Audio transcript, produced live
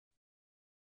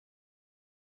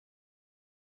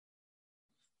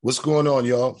What's going on,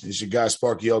 y'all? It's your guy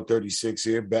Sparky Elk 36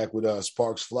 here, back with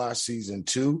Sparks Fly Season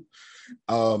 2.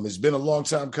 It's been a long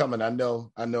time coming. I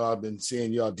know I've been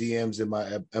seeing y'all DMs in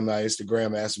my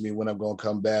Instagram asking me when I'm gonna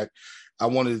come back. I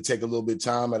wanted to take a little bit of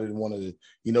time. I didn't want to,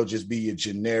 just be a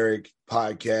generic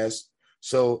podcast.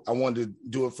 So I wanted to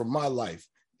do it from my life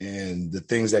and the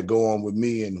things that go on with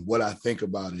me and what I think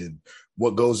about it, and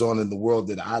what goes on in the world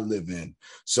that I live in.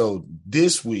 So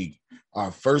this week,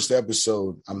 our first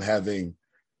episode, I'm having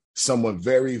someone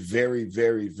very, very,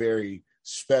 very, very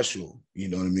special, you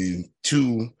know what I mean,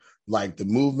 to like the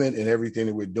movement and everything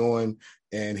that we're doing.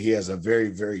 And he has a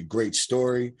very, very great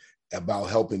story about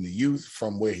helping the youth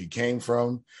from where he came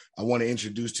from. I want to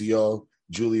introduce to y'all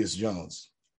Julius Jones.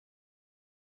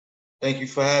 Thank you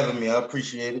for having me. I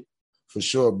appreciate it. For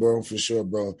sure, bro. For sure,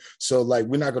 bro. So, like,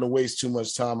 we're not going to waste too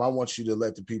much time. I want you to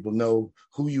let the people know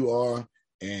who you are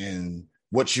and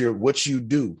what you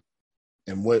do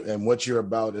and what you're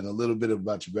about, and a little bit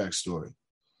about your backstory.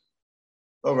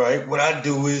 All right. What I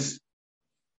do is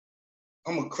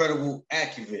I'm a credible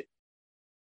activist.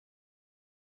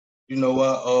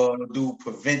 I do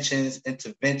preventions,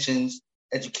 interventions,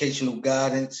 educational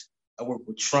guidance. I work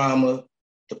with trauma,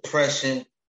 depression,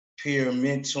 peer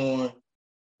mentoring.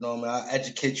 I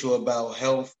educate you about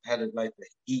health, how to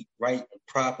eat right and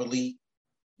properly,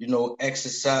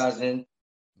 exercising,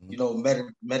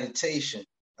 meditation.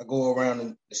 I go around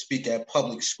and speak at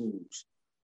public schools,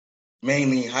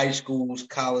 mainly high schools,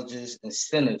 colleges, and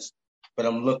centers. But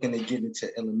I'm looking to get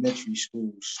into elementary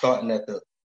schools, starting at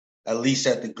least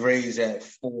at the grades at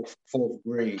fourth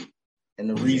grade. And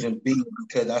the reason being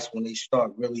because that's when they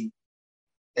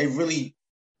really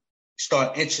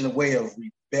start inching away of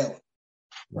rebelling.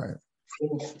 Right.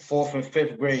 Fourth and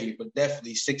fifth grade, but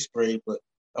definitely sixth grade. But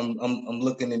I'm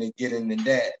looking into getting in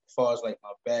that as far as my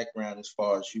background, as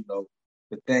far as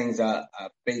the things I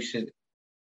faced,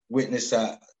 witnessed,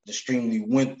 I extremely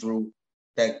went through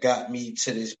that got me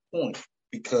to this point.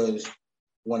 Because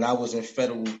when I was in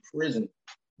federal prison,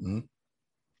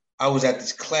 I was at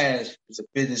this class. It was a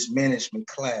business management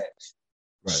class.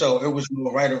 Right. So it was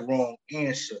no right or wrong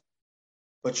answer,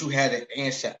 but you had to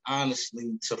answer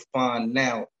honestly to find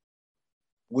out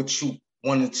what you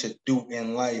wanted to do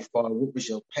in life, or what was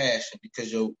your passion.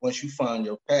 Because once you find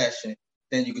your passion,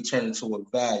 then you can turn it into a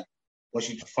value. Once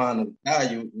you find a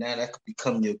value, now that could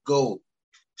become your goal.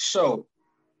 So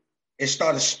it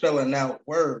started spelling out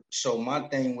words. So my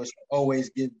thing was to always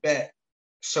give back.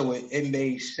 So it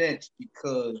made sense,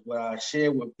 because what I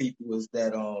shared with people was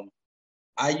that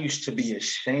I used to be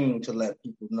ashamed to let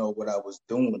people know what I was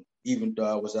doing, even though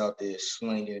I was out there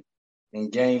slinging and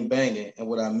gang banging. And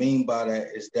what I mean by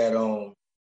that is that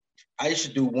I used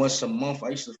to do once a month. I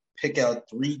used to pick out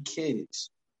 3 kids.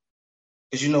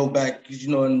 Because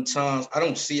in times, I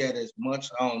don't see it as much.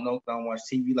 I don't know if I don't watch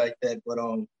TV like that, but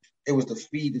it was to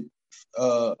feed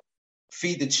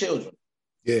the children.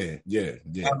 Yeah.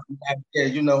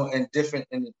 And different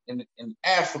in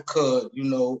Africa,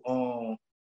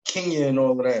 Kenya and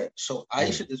all of that. So I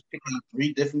used to just pick out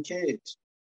 3 different kids,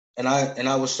 and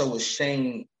I was so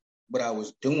ashamed what I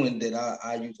was doing that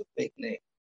I used a fake name,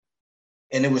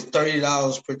 and it was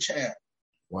 $30 per child.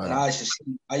 Wow. And I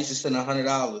used to send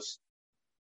 $100.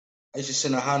 I used to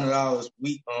send $100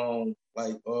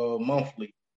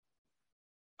 monthly,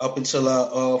 up until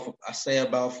I say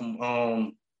about from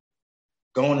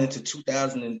going into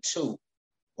 2002,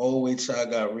 all the way till I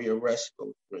got rearrested.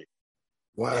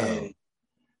 Wow.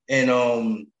 And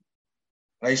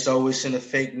I used to always send a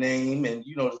fake name, and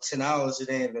the $10 it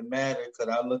didn't even matter,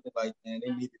 because I looked at they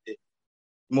needed it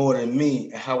more than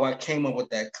me. And how I came up with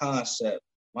that concept,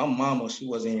 my mama, she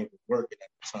wasn't even working at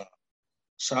the time.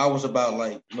 So I was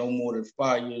about no more than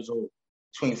 5 years old,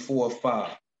 between 4 or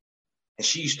 5. And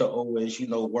she used to always,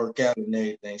 work out and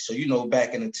everything. So,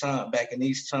 back in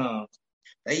these times,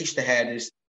 they used to have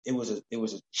this, it was a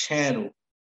channel,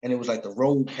 and it was like the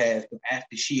road path, but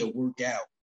after she would work out.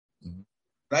 Mm-hmm.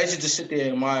 But I used to just sit there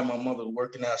and admire my mother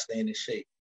working out, staying in shape.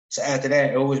 So after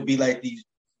that, it always be like these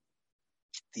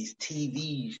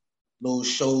TVs, those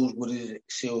shows with a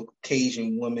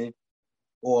Caucasian women,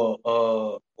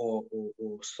 or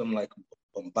some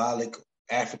symbolic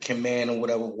African man or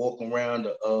whatever, walking around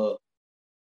the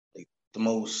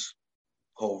most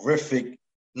horrific,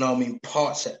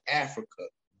 parts of Africa.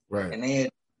 Right. And they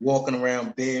walking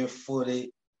around barefooted,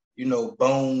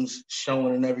 bones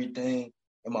showing and everything.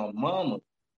 And my mama,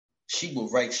 she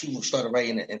would start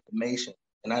writing the information,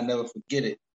 and I never forget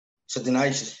it. So then I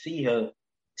used to see her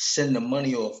send the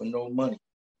money off for no money.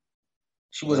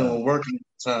 She wasn't even working at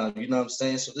the time, you know what I'm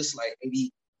saying? So this is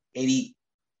 80,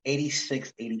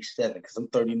 86, 87, because I'm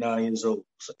 39 years old.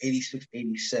 So 86,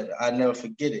 87. I never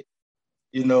forget it.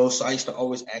 You know, so I used to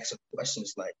always ask her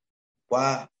questions like,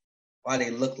 why they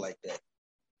look like that?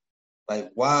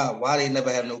 Like, why they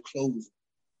never have no clothes?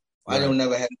 Why they don't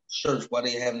never have no shirts? Why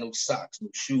they have no socks, no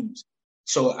shoes?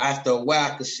 So after a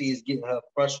while, I could see it's getting her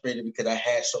frustrated because I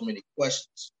had so many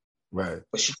questions. Right.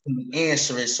 But she couldn't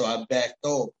answer it, so I backed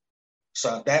off.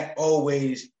 So that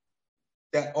always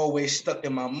stuck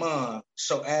in my mind.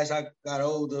 So as I got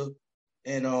older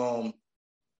and I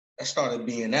started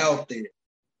being out there,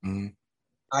 mm-hmm.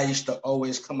 I used to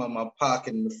always come out my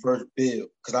pocket in the first bill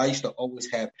because I used to always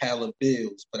have pile of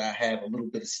bills, but I have a little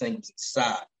bit of singles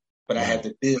inside. But I had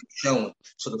the bill showing.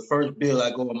 So the first bill,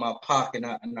 I go in my pocket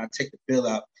and I take the bill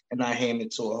out and I hand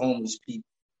it to a homeless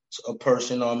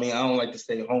person. You know what I mean? I don't like to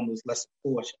say homeless, less a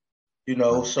portion. You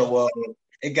know, Right. so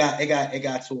it got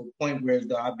to a point where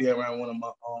I'd be around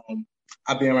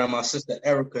I'd be around my sister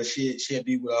Erica. She'd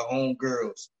be with her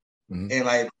homegirls, mm-hmm.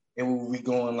 and we would be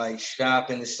going like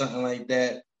shopping or something like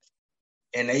that.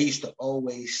 And they used to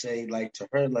always say like to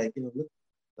her like, you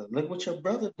know, look what your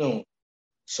brother doing.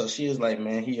 So she was like,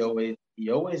 man, he always do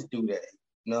that.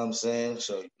 You know what I'm saying?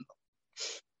 So,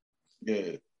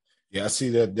 yeah. Yeah, I see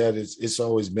that it's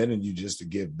always been in you just to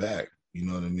give back. You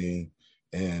know what I mean?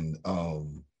 And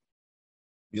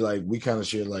you like we kind of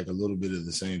share like a little bit of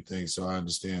the same thing. So I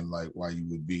understand like why you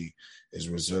would be as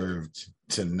reserved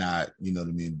to not, you know what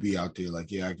I mean, be out there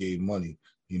like, yeah, I gave money.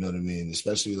 You know what I mean?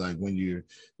 Especially like when you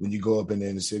go up in the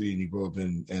inner city and you grow up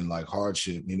in like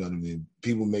hardship, you know what I mean?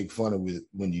 People make fun of it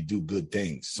when you do good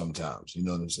things sometimes, you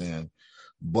know what I'm saying?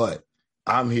 But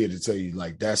I'm here to tell you,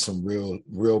 like, that's some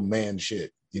real man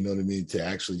shit. You know what I mean? To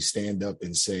actually stand up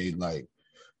and say, like,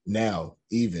 now,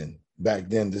 even back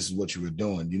then, this is what you were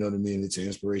doing. You know what I mean? It's an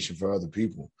inspiration for other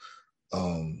people.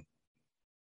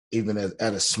 Even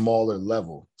at a smaller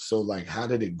level. So, like, how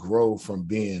did it grow from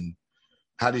being,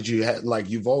 how did you have, like,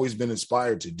 you've always been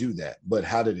inspired to do that, but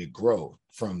how did it grow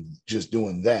from just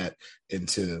doing that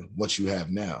into what you have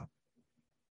now?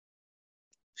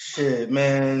 Shit,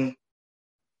 man.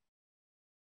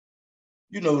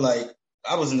 You know, like,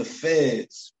 I was in the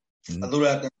feds. Mm-hmm. A little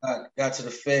after I got to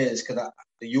the feds, because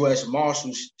the U.S.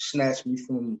 Marshals snatched me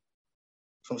from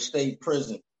state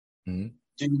prison. Mm-hmm.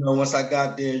 You know, once I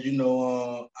got there, you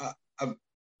know,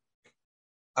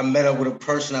 I met up with a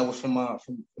person that was from my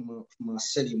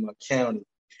city, my county,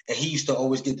 and he used to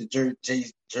always get the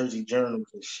Jersey Journals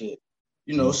and shit.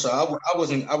 You know, so I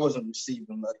wasn't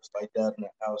receiving letters like that in the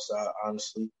outside,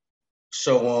 honestly.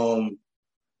 So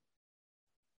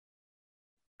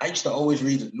I used to always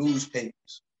read the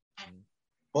newspapers,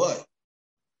 but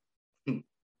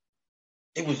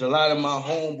it was a lot of my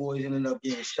homeboys ended up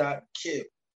getting shot and killed,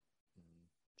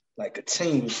 like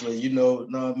continuously. You know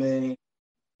what I mean?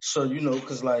 So you know,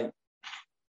 cause like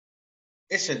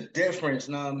it's a difference.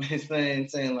 You know what I mean?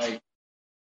 Saying like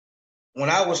when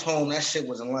I was home, that shit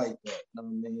wasn't like that. You know what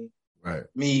I mean? Right.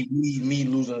 Me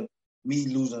losing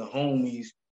homies,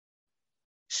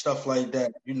 stuff like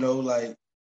that. You know, like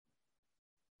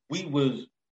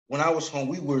when I was home,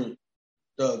 we were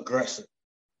the aggressor.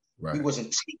 Right. We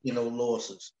wasn't taking no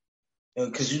losses.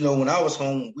 Because, you know, when I was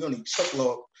home, we only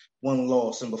took one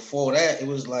loss. And before that, it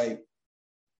was like,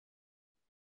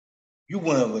 you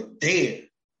weren't ever there.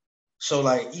 So,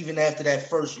 like, even after that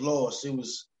first loss, it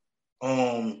was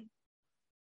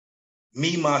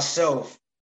me, myself,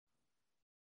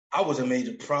 I was a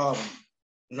major problem.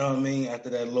 You know what I mean? After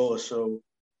that loss. So,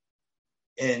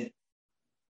 and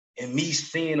me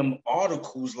seeing them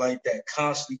articles like that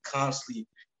constantly,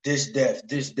 this death.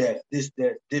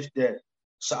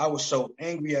 So I was so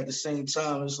angry at the same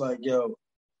time. It's like, yo,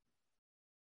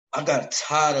 I got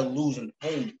tired of losing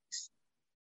homies.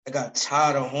 I got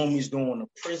tired of homies going to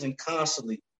prison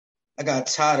constantly. I got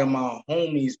tired of my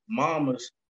homies'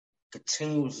 mamas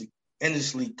continuously,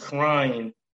 endlessly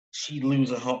crying. She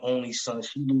losing her only son.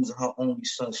 She losing her only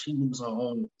son. She losing her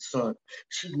only son.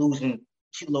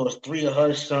 She lost 3 of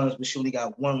her sons, but she only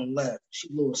got 1 left. She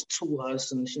lost 2 of her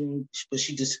sons, but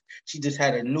she just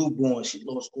had a newborn. She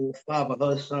lost all 5 of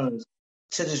her sons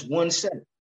to this one set.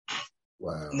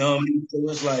 Wow. You know what I mean? So it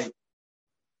was like,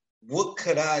 what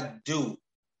could I do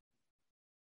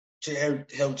to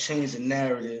help change the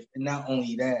narrative? And not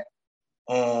only that,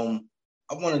 I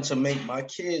wanted to make my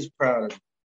kids proud of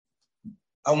me.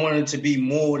 I wanted to be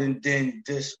more than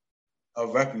just a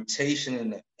reputation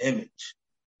and an image.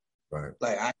 Right.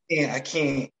 Like I can't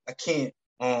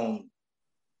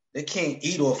they can't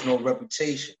eat off no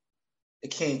reputation. They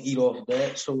can't eat off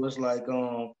that. So it's like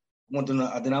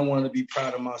then I wanted to be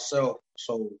proud of myself.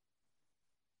 So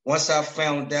once I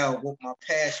found out what my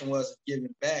passion was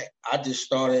giving back, I just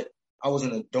started. I was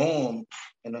in a dorm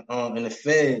in the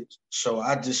feds, so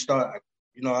I just started.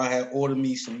 I had ordered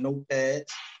me some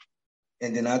notepads,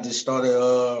 and then I just started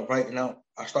writing out.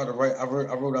 I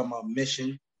wrote out my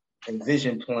mission and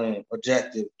vision plan,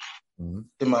 objective. Mm-hmm.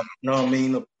 Then my,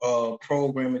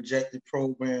 program, objective,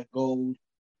 program, goals,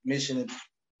 mission, and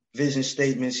vision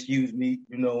statement. Excuse me.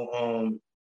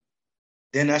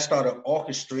 Then I started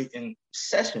orchestrating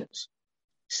sessions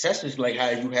like how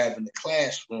you have in the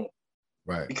classroom.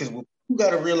 Right. Because what you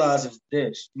got to realize is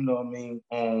this,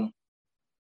 an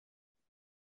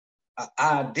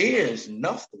idea is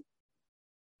nothing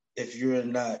if you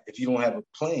don't have a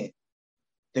plan.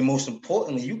 Then most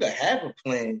importantly, you got to have a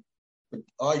plan, but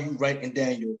are you writing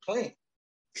down your plan?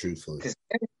 Truthfully. Because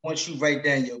once you write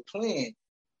down your plan,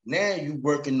 now you're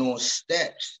working on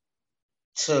steps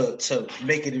to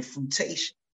make it a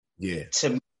fruitation. Yeah.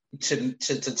 To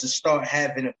start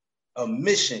having a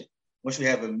mission. Once you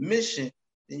have a mission,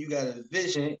 then you got a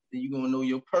vision, then you're gonna know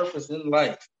your purpose in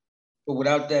life. But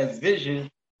without that vision,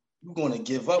 you're gonna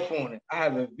give up on it. I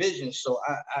have a vision, so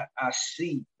I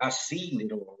seen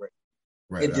it already.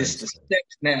 Right. It's just the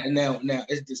steps now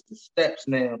it's just the steps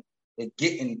now of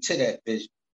getting to that vision.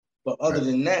 But other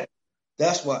than that,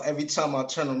 that's why every time I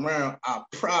turn around, I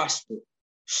prosper.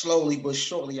 Slowly but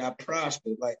surely, I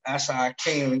prospered. Like that's how I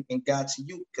came and got to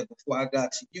you. Because before I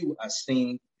got to you, I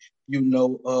seen,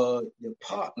 your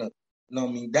partner. You know what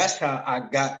I mean? That's how I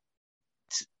got.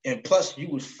 And plus, you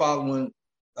was following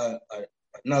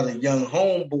another young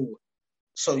homeboy.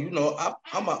 So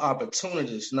I'm an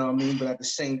opportunist. You know what I mean? But at the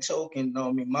same token, you know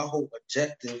what I mean? My whole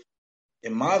objective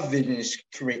and my vision is to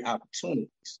create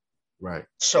opportunities. Right.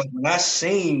 So when I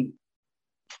seen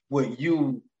what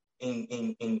you and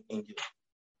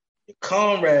your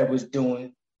comrade was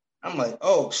doing, I'm like,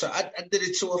 oh, so I did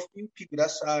it to a few people.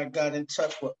 That's how I got in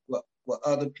touch with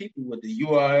other people, with the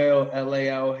URL, LA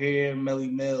Out Here, Melly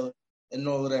Mel, and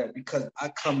all of that, because I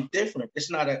come different. It's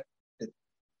not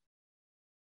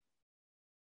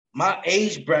my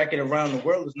age bracket around the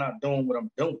world is not doing what I'm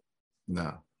doing.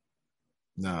 Nah,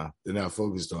 they're not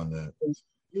focused on that.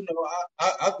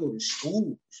 I go to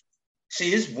schools.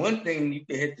 See, it's one thing you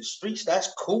can hit the streets.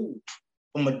 That's cool.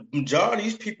 But majority of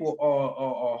these people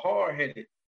are hard-headed.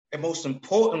 And most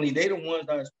importantly, they the ones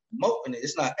that are promoting it.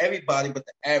 It's not everybody, but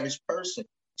the average person.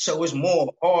 So it's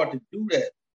more hard to do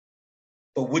that.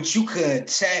 But what you can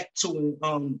attack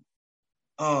to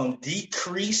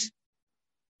decrease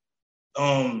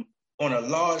on a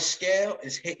large scale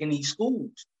is hitting these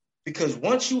schools. Because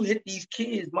once you hit these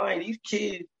kids,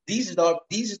 these are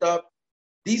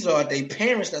their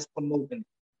parents that's promoting it.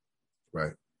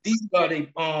 Right. These are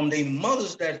they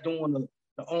mothers that's doing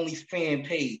the OnlyFans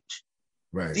page.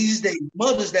 Right. These are their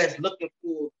mothers that's looking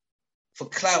for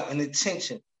clout and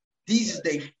attention. These are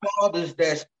their fathers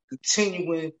that's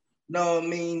continuing,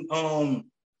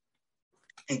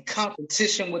 in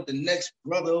competition with the next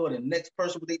brother or the next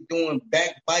person, what they doing,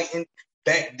 backbiting,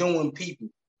 backdoing people.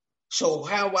 So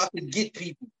how I could get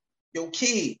people? Your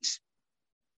kids.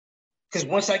 Because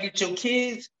once I get your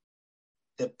kids,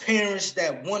 the parents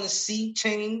that want to see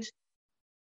change,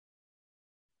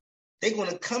 they're going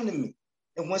to come to me.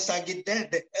 And once I get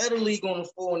that, the elderly going to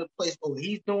fall into place. Oh,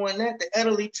 he's doing that. The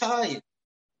elderly tired.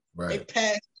 Right. They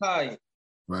past tired.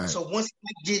 Right. So once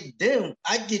I get them,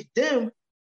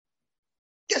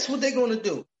 guess what they're going to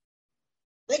do?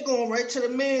 They're going right to the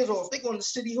mayor's office. They're going to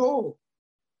City Hall.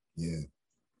 Yeah.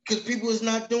 Because people is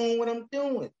not doing what I'm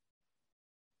doing.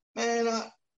 Listen,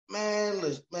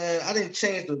 I didn't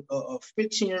change a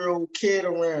 15-year-old kid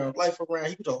life around.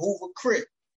 He was a Hoover Crip.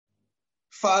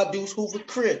 5 Deuce Hoover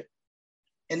Crip.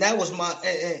 And that was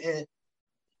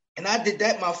and I did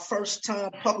that my first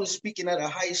time public speaking at a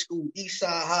high school, Eastside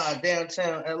High,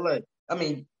 downtown LA.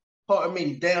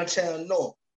 Downtown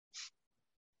North.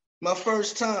 My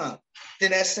first time.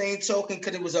 Then that same token,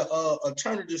 because it was a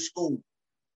alternative school.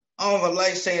 I don't even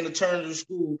like saying alternative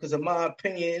school because, in my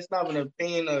opinion, it's not an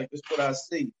opinion. It's what I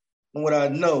see and what I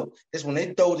know. It's when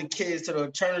they throw the kids to the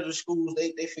alternative schools,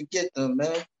 they forget them,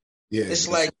 man. Yeah, it's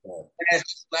like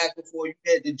slack before you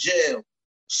head to jail.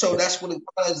 So that's what it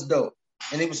was, though.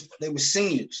 And they were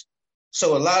seniors.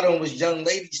 So a lot of them was young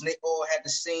ladies, and they all had the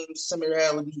same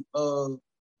similarity of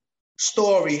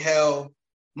story. How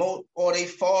all their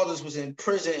fathers was in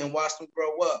prison and watched them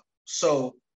grow up.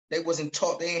 So they wasn't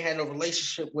taught, they ain't had no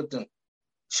relationship with them.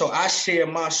 So I share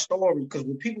my story because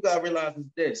what people got to realize is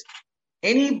this.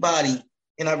 Anybody,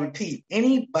 and I repeat,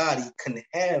 anybody can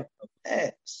have a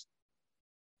past.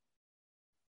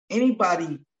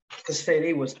 Anybody could say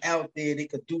they was out there, they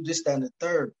could do this, that, and the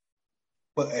third.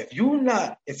 But if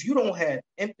you don't have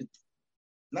empathy,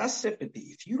 not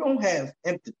sympathy, if you don't have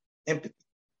empathy,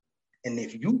 and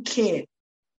if you can't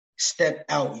step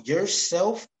out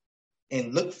yourself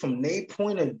and look from their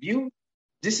point of view,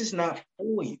 this is not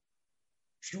for you.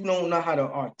 If you don't know how to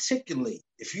articulate,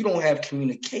 if you don't have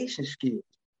communication skills,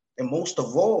 and most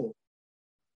of all,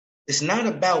 it's not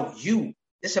about you,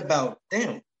 it's about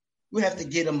them. You have to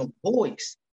get them a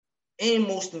voice. And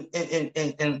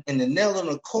the nail in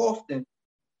the coffin,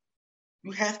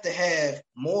 you have to have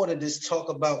more than just talk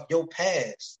about your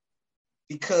past,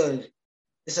 because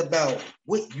it's about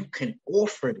what you can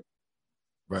offer them.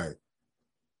 Right.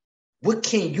 What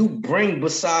can you bring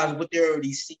besides what they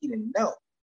already see and know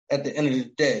at the end of the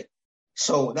day?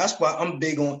 So that's why I'm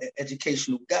big on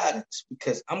educational guidance,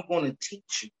 because I'm going to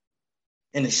teach you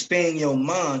and expand your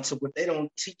mind to what they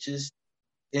don't teach us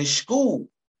in school,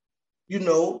 you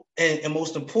know, and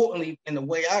most importantly, in the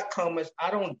way I come is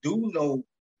I don't do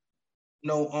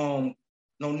no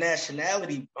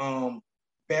nationality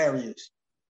barriers.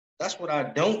 That's what I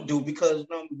don't do, because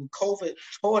what COVID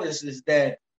taught us is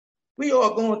that we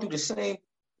are going through the same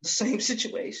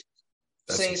situation.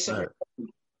 That's Same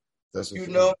That's you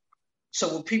know.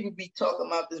 So when people be talking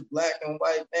about this black and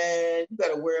white, man, you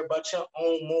gotta worry about your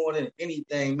own more than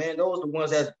anything, man. Those are the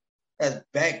ones that's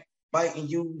backbiting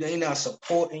you, they not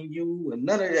supporting you and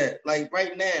none of that. Like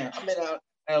right now, I'm in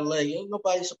LA, ain't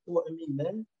nobody supporting me,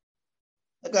 man.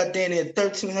 I got down there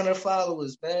 1,300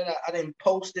 followers, man. I didn't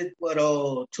post it,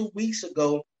 2 weeks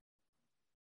ago.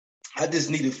 I just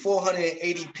needed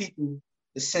 480 people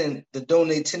to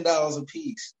donate $10 a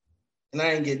piece. And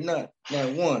I ain't get none,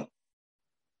 not one.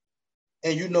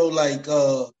 And you know, like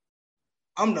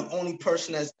I'm the only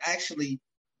person that's actually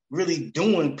really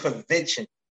doing prevention.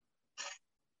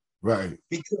 Right.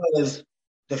 Because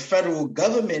the federal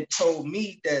government told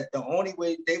me that the only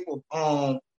way they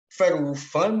will federal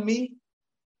fund me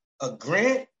a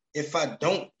grant if I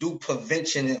don't do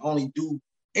prevention and only do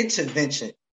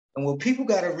intervention. And what people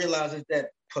got to realize is that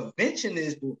prevention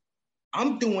is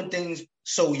I'm doing things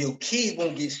so your kid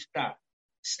won't get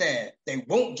stabbed. They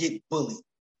won't get bullied.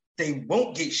 They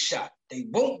won't get shot. They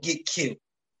won't get killed.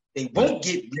 They won't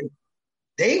get raped.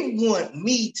 They want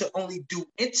me to only do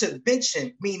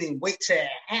intervention, meaning wait till it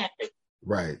happens.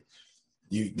 Right.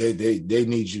 They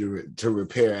need you to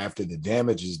repair after the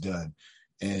damage is done.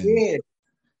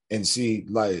 And see,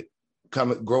 like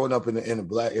growing up in a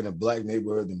black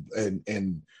neighborhood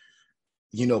and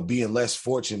you know, being less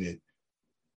fortunate,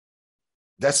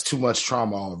 that's too much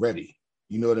trauma already.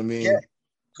 You know what I mean? Yeah.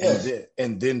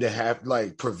 And then to have,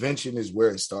 like, prevention is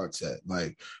where it starts at.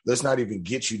 Like, let's not even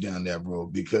get you down that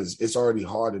road, because it's already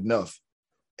hard enough.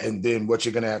 And then what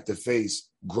you're going to have to face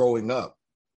growing up,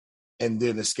 and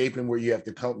then escaping where you have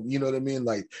to come, you know what I mean?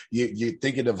 Like, you're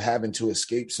thinking of having to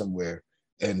escape somewhere,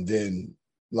 and then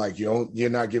like you're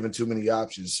not given too many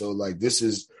options. So like,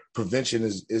 prevention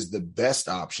is the best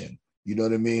option. You know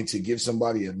what I mean? To give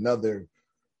somebody another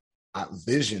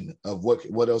vision of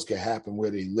what else can happen where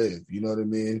they live. You know what I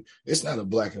mean? It's not a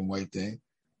black and white thing,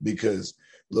 because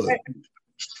look,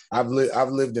 I've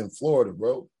lived in Florida,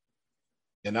 bro,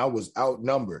 and I was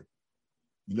outnumbered.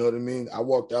 You know what I mean? I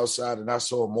walked outside and I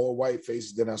saw more white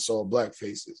faces than I saw black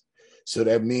faces. So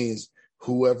that means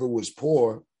whoever was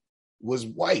poor was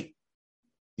white.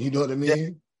 You know what I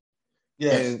mean?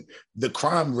 Yeah. And the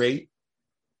crime rate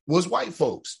was white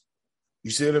folks. You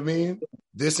see what I mean?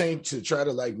 This ain't to try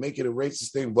to like make it a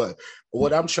racist thing, but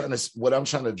what I'm trying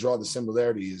to draw the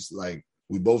similarity is, like,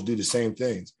 we both do the same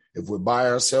things. If we're by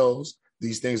ourselves,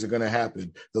 these things are going to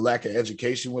happen. The lack of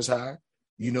education was high.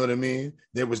 You know what I mean?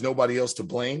 There was nobody else to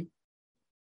blame.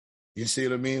 You see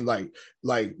what I mean? Like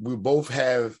we both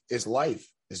have, it's life.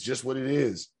 It's just what it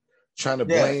is. Trying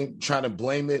to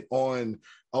blame it on,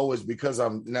 oh, it's because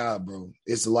nah, bro.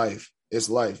 It's life. It's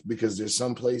life, because there's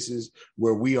some places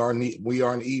where we aren't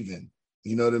even.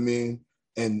 You know what I mean?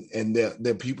 And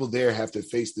the people there have to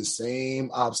face the same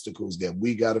obstacles that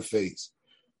we got to face.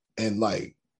 And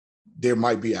like, there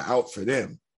might be an out for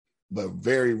them, but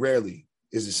very rarely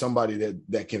is it somebody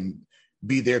that can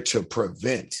be there to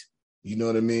prevent. You know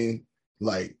what I mean?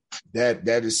 Like, that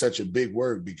is such a big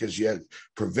word, because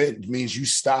prevent means you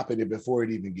stopping it before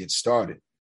it even gets started.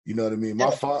 You know what I mean?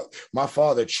 Yeah. My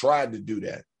father tried to do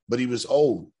that, but he was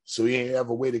old, so he didn't have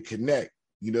a way to connect.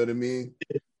 You know what I mean?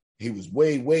 He was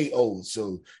way, way old,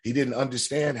 so he didn't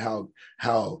understand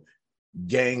how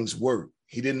gangs work.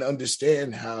 He didn't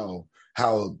understand how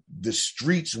the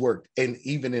streets work, and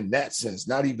even in that sense,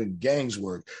 not even gangs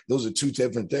work. Those are two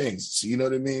different things. So, you know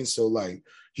what I mean? So like,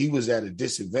 he was at a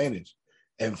disadvantage,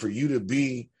 and for you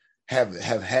to have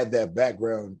had that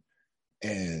background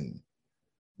and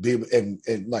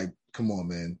and like, come on,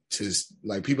 man. Just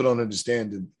like people don't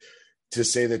understand to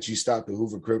say that you stopped the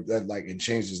Hoover Crip that like and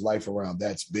changed his life around.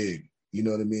 That's big. You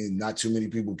know what I mean? Not too many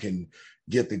people can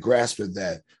get the grasp of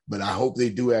that, but I hope they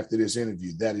do after this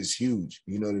interview. That is huge.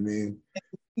 You know what I mean?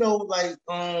 Like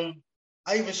I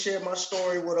even shared my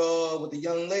story with the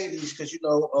young ladies because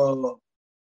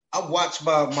I watched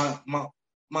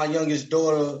my youngest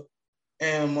daughter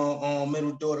and my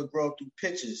middle daughter grow up through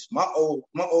pictures. My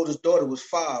oldest daughter was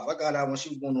 5. I got out when she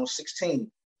was going on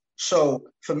 16. So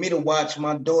for me to watch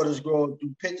my daughters grow up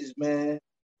through pictures, man,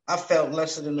 I felt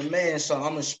lesser than a man. So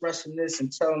I'm expressing this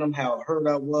and telling them how hurt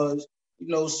I was.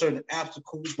 Certain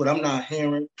obstacles, but I'm not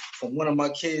hearing from one of my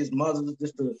kids' mothers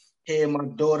just to hear my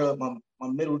daughter, my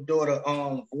middle daughter,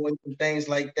 voice and things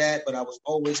like that. But I was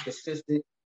always consistent,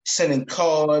 sending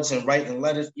cards and writing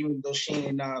letters, even though she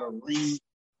didn't know how to read.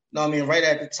 No, I mean, right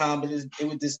at the time, but it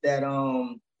was just that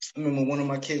I remember one of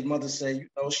my kids' mothers said,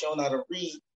 she don't know how to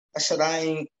read. I said,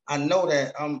 I know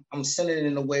that I'm sending it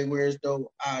in a way where as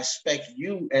though I expect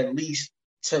you at least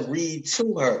to read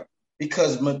to her.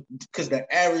 Because the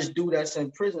average dude that's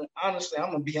in prison, honestly,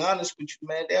 I'm gonna be honest with you,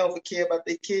 man, they don't care about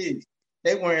their kids.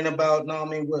 They worrying about,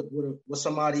 what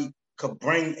somebody could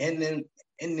bring in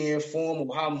their form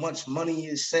or how much money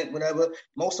is sent, whatever.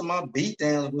 Most of my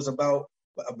beatdowns was about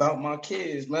my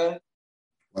kids, man.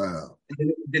 Wow.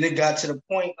 Then it got to the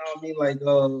point,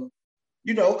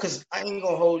 because I ain't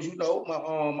gonna hold you,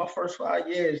 my first 5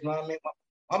 years, my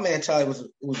mentality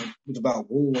was about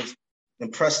wars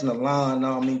and pressing the line,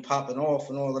 popping off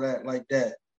and all of that like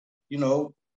that,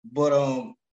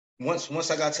 But once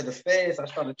I got to the feds, I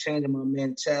started changing my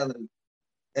mentality,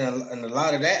 and a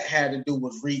lot of that had to do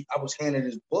with I was handed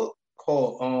this book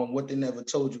called What They Never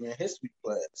Told You in History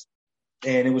Class,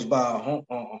 and it was by a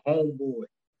homeboy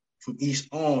from East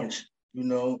Orange,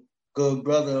 good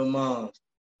brother of mine,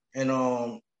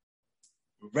 and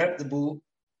reputable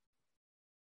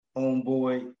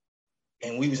homeboy,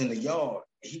 and we was in the yard.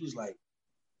 And he was like,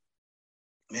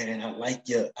 "Man, I like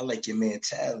your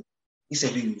mentality." He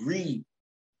said, "Do you read?"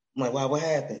 I'm like, "Wow, what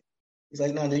happened?" He's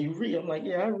like, "No, do you read?" I'm like,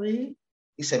 "Yeah, I read."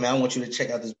 He said, "Man, I want you to check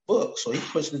out this book." So he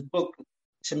pushed this book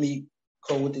to me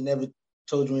called What They Never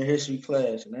Told You in History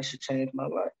Class, and that shit changed my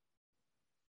life.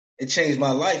 It changed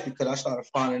my life because I started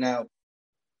finding out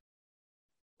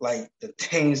like the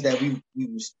things that we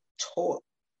was taught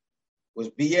was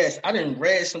BS. I didn't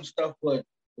read some stuff, but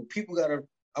what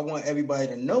I want everybody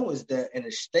to know is that in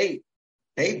the state,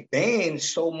 they banned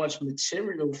so much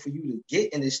material for you to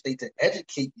get in the state to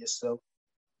educate yourself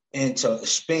and to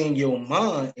expand your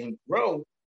mind and grow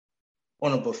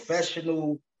on a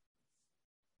professional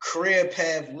career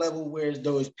path level, whereas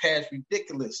though it's past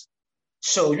ridiculous.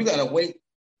 So you gotta wait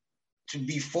to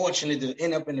be fortunate to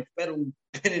end up in the federal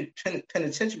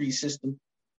penitentiary system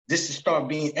just to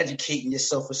start educating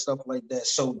yourself and stuff like that.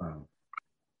 So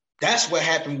That's what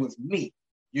happened with me.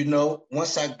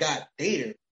 Once I got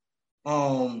there,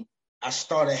 I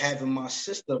started having my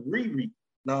sister Riri.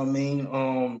 Know what I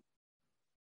mean?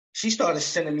 She started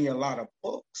sending me a lot of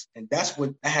books, and that's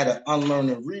what I had to unlearn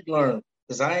and relearn,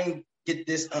 because I ain't get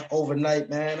this overnight,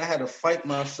 man. I had to fight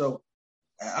myself.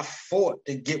 I fought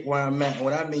to get where I'm at.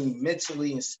 What I mean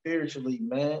mentally and spiritually,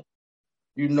 man.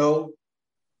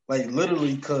 Like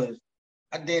literally, because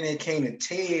I then it came to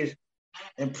tears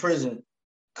in prison,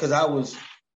 because I was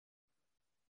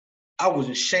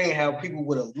ashamed how people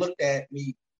would have looked at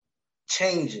me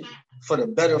changing for the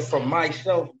better for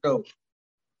myself, though.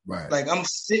 Right. Like I'm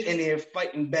sitting there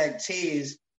fighting back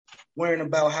tears, worrying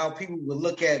about how people would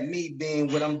look at me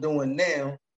being what I'm doing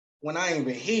now, when I ain't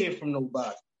even hear from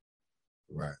nobody.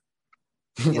 Right.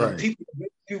 Right.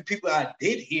 Few people I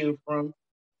did hear from,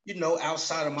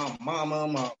 outside of my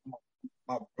mama,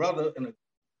 my brother, and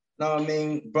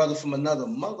brother from another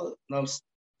mother.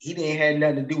 He didn't have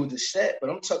nothing to do with the set, but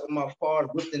I'm talking about far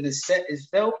within the set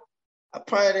itself. I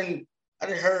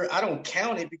don't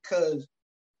count it, because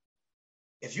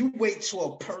if you wait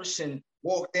till a person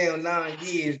walk down 9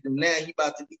 years, then now he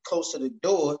about to be close to the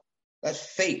door, that's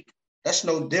fake. That's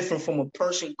no different from a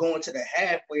person going to the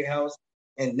halfway house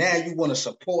and now you want to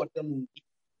support them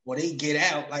or they get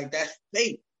out. Like, that's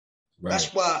fake. Right.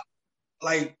 That's why,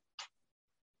 like,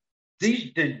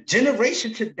 the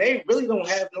generation today really don't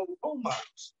have no role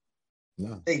models.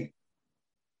 No. They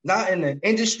not in the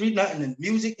industry, not in the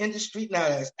music industry,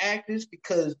 not as actors,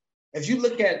 because if you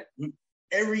look at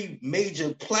every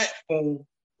major platform,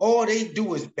 all they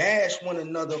do is bash one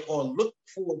another or look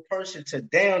for a person to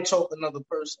down talk another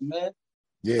person, man.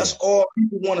 Yeah. That's all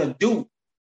people want to do.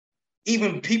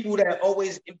 Even people that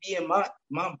always be in my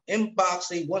inbox,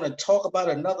 they want to talk about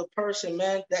another person,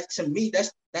 man. That to me,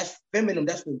 that's feminine.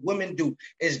 That's what women do,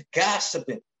 is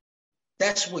gossiping.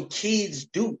 That's what kids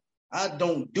do. I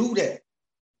don't do that.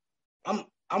 I'm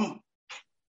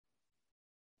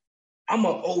an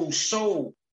old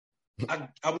soul. I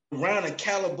was around a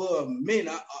caliber of men.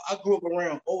 I grew up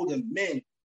around older men.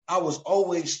 I was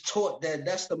always taught that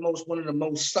that's one of the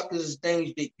most suckers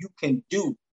things that you can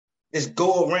do is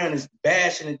go around and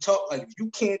bashing and talk. Like, if you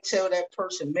can't tell that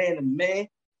person man to man,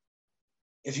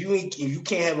 if you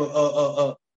can't have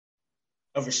a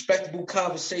respectable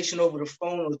conversation over the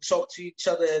phone or talk to each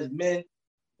other as men,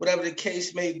 whatever the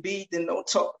case may be, then don't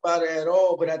talk about it at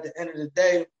all. But at the end of the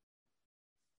day,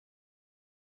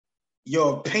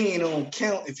 your opinion don't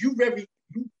count. If you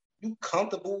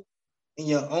comfortable in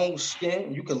your own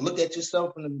skin, you can look at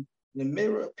yourself in the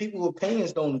mirror, people's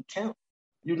opinions don't count.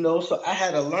 So I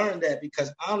had to learn that,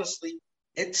 because honestly,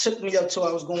 it took me up till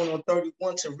I was going on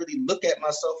 31 to really look at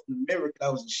myself in the mirror, because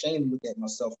I was ashamed to look at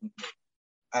myself in the mirror.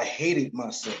 I hated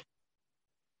myself.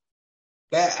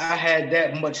 That I had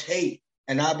that much hate.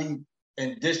 And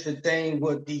this the thing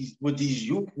with these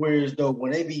youth wears though,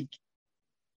 when they be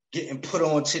getting put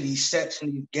onto these sets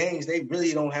and these gangs, they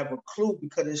really don't have a clue,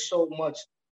 because there's so much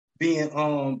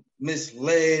being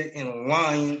misled and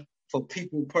lying for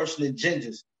people, personal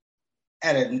agendas.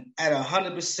 At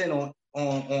 100%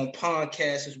 on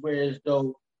podcasts, whereas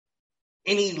though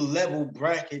any level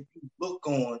bracket you look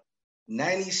on,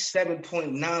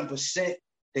 97.9%,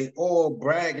 they all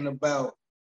bragging about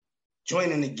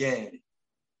joining the gang,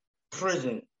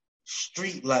 prison,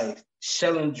 street life,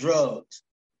 selling drugs.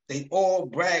 They all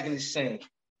bragging the same.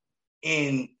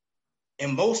 And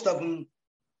most of them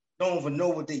don't even know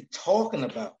what they talking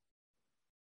about.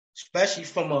 Especially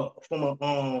from a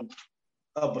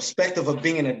perspective of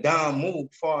being a Don move,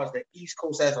 as far as the East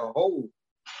Coast as a whole.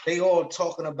 They all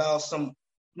talking about some,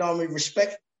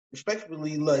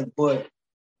 respectfully, like, but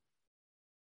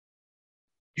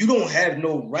you don't have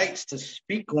no rights to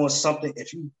speak on something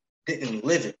if you didn't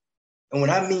live it. And what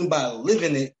I mean by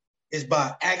living it is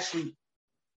by actually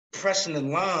pressing the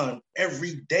line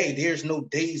every day. There's no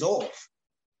days off.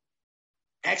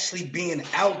 Actually being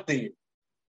out there.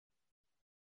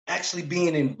 Actually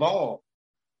being involved.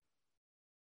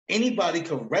 Anybody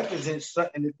could represent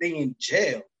something if they in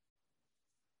jail.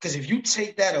 Because if you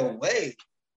take that away,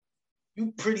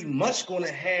 you pretty much going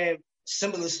to have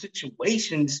similar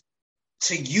situations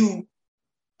to you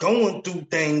going through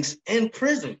things in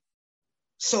prison.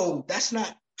 So that's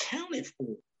not counted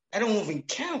for. That don't even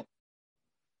count.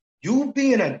 You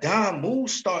being a Don move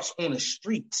starts on the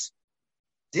streets.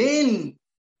 Then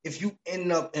if you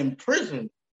end up in prison,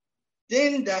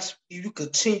 then that's you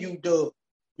continue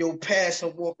your past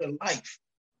and walk of life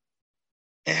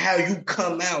and how you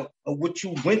come out of what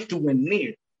you went through in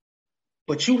there.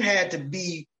 But you had to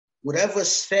be whatever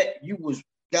set you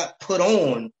got put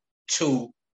on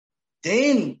to,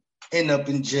 then end up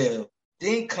in jail,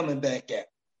 then coming back out.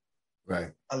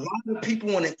 Right. A lot of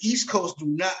people on the East Coast do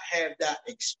not have that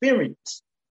experience,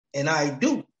 and I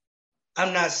do.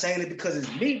 I'm not saying it because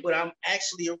it's me, but I'm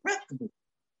actually irreputable.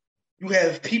 You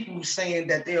have people saying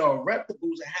that they are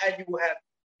reputables, and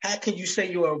how can you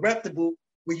say you're a reputable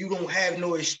when you don't have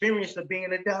no experience of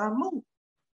being a Damu?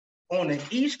 On the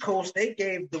East Coast, they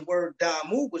gave the word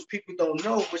Damu, which people don't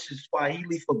know, which is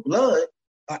Swahili for blood,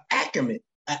 an acronym.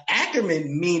 An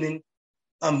acronym meaning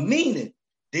a meaning.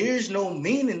 There's no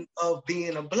meaning of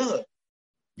being a blood.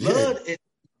 Blood is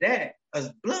that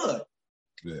as blood.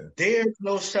 Yeah. There's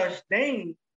no such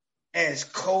thing as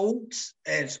codes,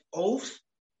 as oaths.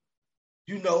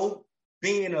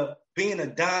 Being a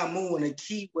Damu in a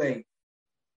key way.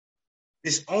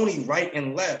 It's only right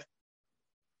and left.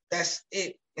 That's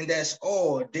it. And that's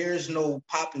all. There's no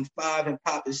popping 5 and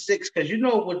popping 6. Because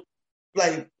what,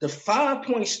 like, the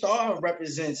 5-point star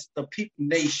represents the people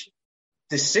nation.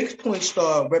 The 6-point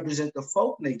star represents the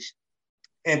folk nation.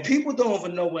 And people don't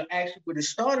even know where it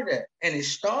started at. And it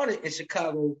started in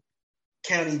Chicago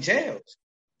County jails.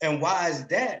 And why is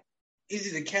that?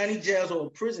 Either the county jails or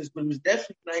prisons, but it was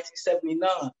definitely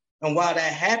 1979. And why that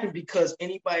happened, because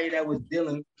anybody that was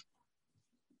dealing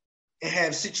and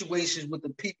have situations with the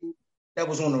people that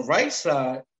was on the right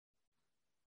side,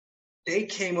 they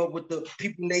came up with the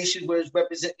people nation where it's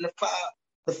representing the 5.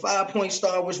 The 5-point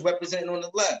star was representing on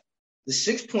the left. The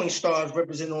 6-point star is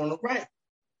representing on the right,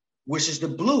 which is the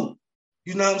blue.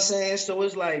 You know what I'm saying? So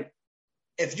it's like,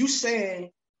 if you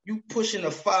saying you pushing a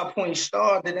 5-point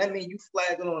star, then that means you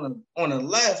flagging on the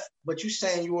left, but you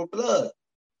saying you're a blood.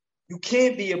 You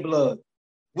can't be a blood.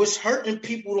 What's hurting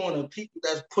people on the people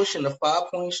that's pushing the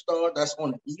 5-point star that's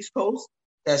on the East Coast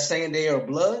that's saying they are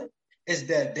blood is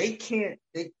that they can't,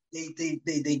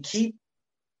 they keep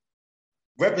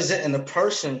representing a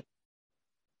person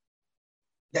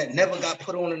that never got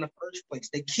put on in the first place.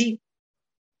 They keep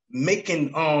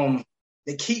making a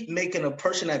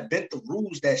person that bent the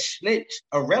rules, that snitch,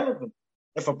 irrelevant.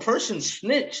 If a person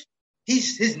snitch,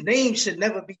 his name should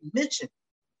never be mentioned.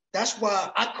 That's why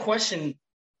I question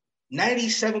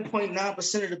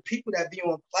 97.9% of the people that be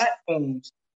on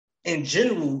platforms in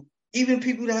general, even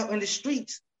people that are in the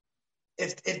streets,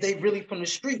 if they really from the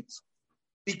streets.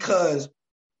 Because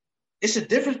it's a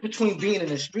difference between being in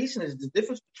the streets and it's the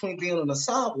difference between being on the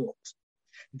sidewalks.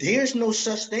 There's no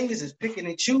such thing as picking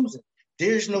and choosing.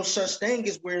 There's no such thing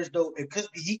as where as though because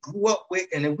he grew up with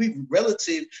and then we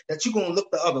relative that you're gonna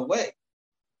look the other way.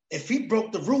 If he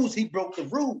broke the rules, he broke the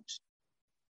rules.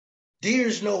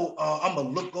 There's no I'm gonna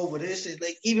look over this. It's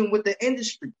like even with the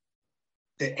industry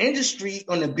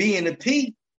on the B and the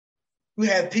P, you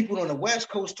have people on the West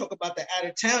Coast talk about the out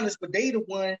of towners, but they the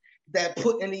one that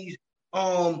put in these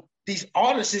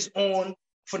artists on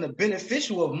for the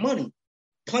beneficial of money,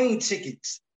 plane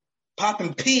tickets,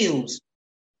 popping pills.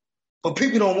 But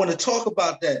people don't want to talk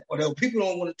about that. Or people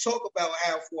don't want to talk about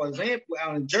how, for example,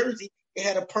 out in Jersey, they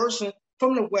had a person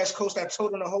from the West Coast that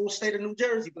told in the whole state of New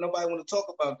Jersey, but nobody want to talk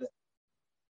about that.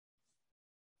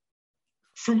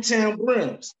 Fruitown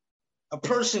Brims. A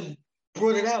person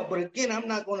brought it out. But again, I'm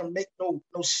not going to make no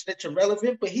snitch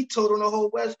irrelevant, but he told on the whole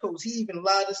West Coast. He even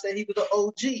lied to say he was an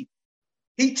OG.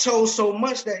 He told so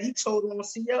much that he told on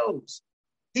COs.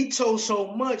 He told so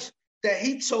much that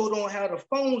he told on how the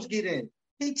phones get in.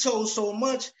 He told so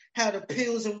much how the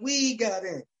pills and weed got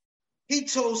in. He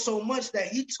told so much that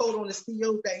he told on the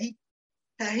COs that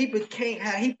how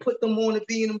he put them on to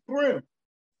be in the brim.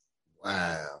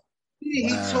 Wow. He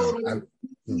told on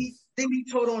he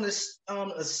told on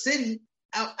a city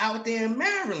out there in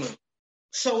Maryland.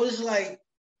 So it's like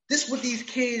this is what these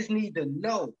kids need to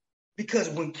know. Because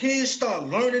when kids start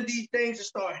learning these things and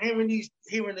start hearing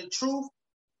the truth,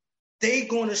 they're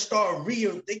gonna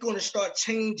start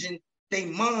changing their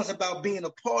minds about being a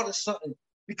part of something.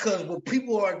 Because what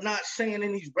people are not saying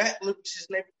in these rap lyrics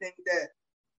and everything, that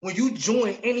when you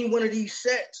join any one of these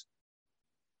sets,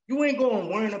 you ain't gonna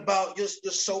worry about your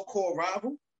so-called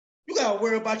rival. You gotta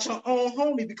worry about your own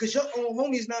homie, because your own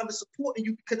homie is not even supporting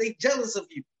you because they jealous of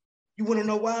you. You wanna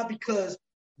know why? Because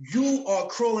you are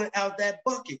crawling out that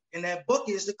bucket, and that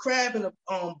bucket is the crab in the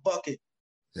bucket.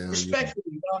 Respectfully,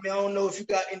 you know what I mean? I don't know if you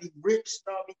got any rips,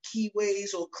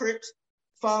 keyways or crips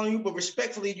following you, but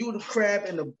respectfully, you the crab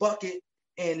in the bucket,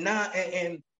 and out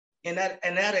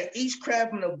of each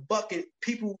crab in the bucket,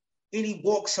 people, any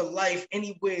walks of life,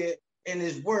 anywhere in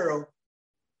this world,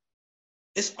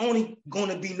 it's only going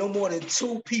to be no more than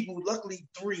 2 people, luckily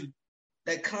 3,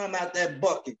 that come out that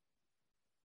bucket.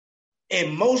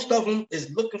 And most of them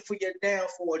is looking for your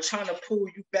downfall, trying to pull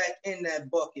you back in that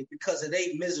bucket because of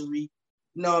their misery,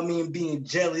 you know what I mean, being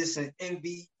jealous and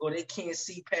envy, or they can't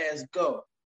see past go.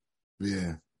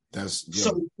 Yeah, that's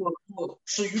so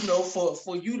you know,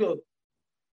 for you to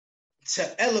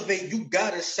elevate, you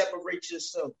gotta separate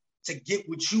yourself to get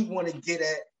what you want to get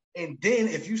at. And then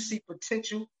if you see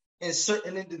potential in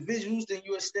certain individuals, then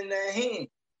you extend that hand.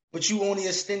 But you only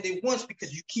extend it once,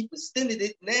 because you keep extending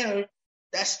it now.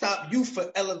 That stopped you from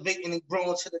elevating and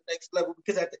growing to the next level,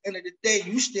 because at the end of the day,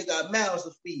 you still got mouths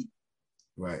to feed.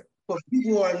 Right. But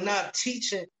people are not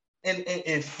teaching and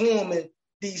informing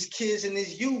these kids and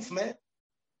this youth, man.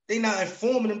 They're not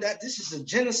informing them that this is a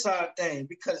genocide thing,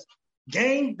 because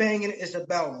gang banging is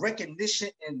about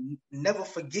recognition and never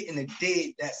forgetting the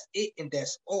dead. That's it, and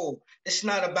that's all. It's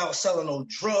not about selling no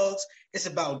drugs. It's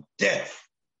about death.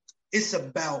 It's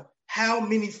about how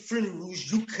many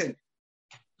funerals you could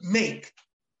make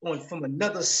from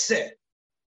another set.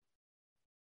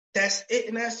 That's it,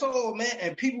 and that's all, man.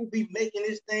 And people be making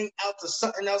this thing out to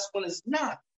something else when it's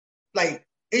not. Like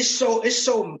it's so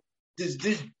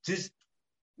this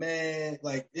man,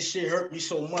 like this shit hurt me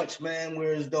so much, man.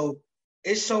 Whereas though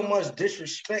it's so much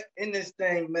disrespect in this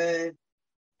thing, man.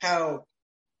 How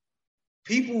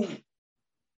people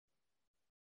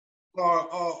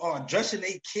are addressing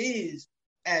their kids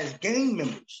as gang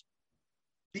members,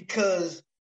 because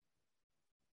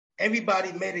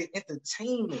everybody made it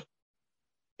entertainment.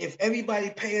 If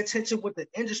everybody pay attention what the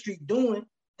industry doing,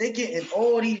 they getting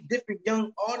all these different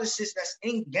young artists that's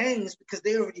in gangs, because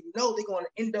they already know they're going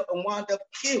to end up and wind up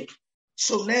killed.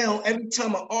 So now every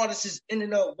time an artist is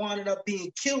winding up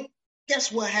being killed,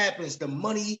 guess what happens? The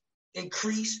money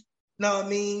increase. Know what I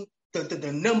mean?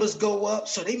 The numbers go up.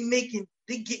 So they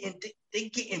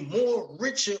getting more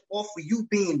richer off of you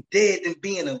being dead than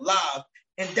being alive.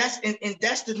 And that's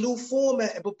the new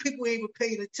format. But people ain't even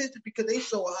paying attention because they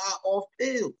so high off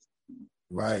pills.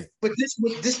 Right. But this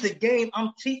the game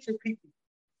I'm teaching people.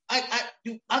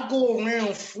 I go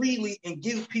around freely and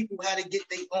give people how to get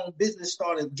their own business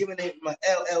started, giving them my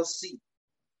LLC.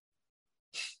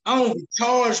 I don't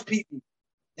charge people,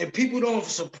 and people don't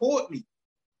support me.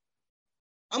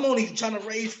 I'm only trying to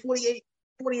raise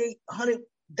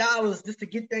 $4,800 just to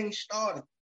get things started.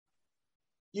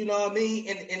 You know what I mean?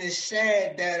 And it's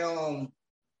sad that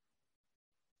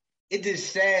it is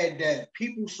sad that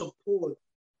people support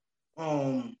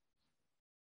or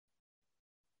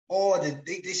that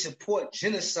they support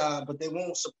genocide, but they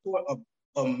won't support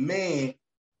a man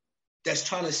that's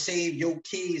trying to save your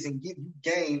kids and give you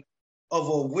game of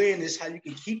awareness how you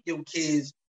can keep your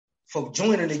kids from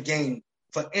joining the game,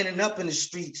 from ending up in the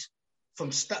streets,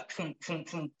 from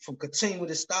continuing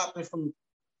to stopping from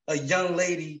a young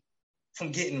lady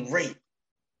from getting raped.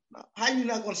 How you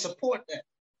not going to support that?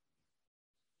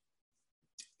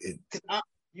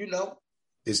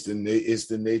 It's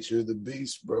the nature of the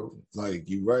beast, bro. Like,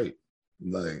 you're right.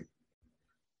 Like,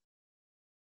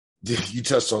 you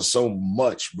touched on so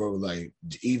much, bro. Like,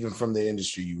 even from the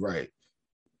industry, you're right.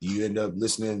 You end up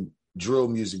listening drill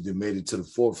music that made it to the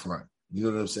forefront. You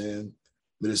know what I'm saying?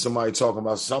 But if somebody talking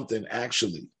about something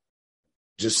actually,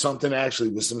 just something actually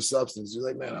with some substance, you're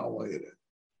like, man, I don't want to hear that.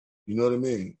 You know what I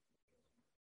mean?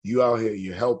 You out here,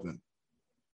 you're helping.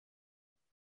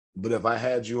 But if I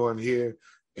had you on here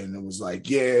and it was like,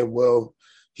 yeah, well,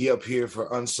 he up here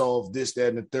for unsolved this, that,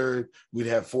 and the third, we'd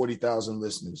have 40,000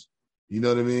 listeners. You know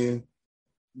what I mean?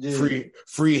 Yeah.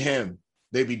 Free him.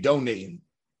 They be donating.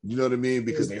 You know what I mean?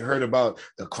 Because they heard about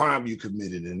the crime you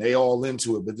committed and they all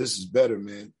into it. But this is better,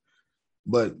 man.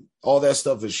 But all that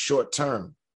stuff is short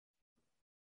term.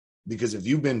 Because if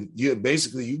you've been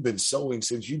sowing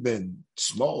since you've been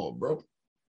small, bro.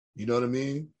 You know what I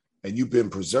mean? And you've been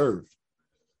preserved.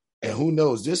 And who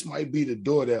knows? This might be the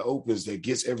door that opens that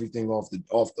gets everything off the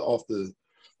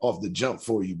jump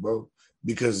for you, bro.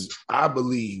 Because I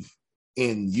believe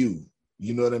in you.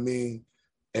 You know what I mean?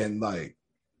 And like,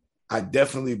 I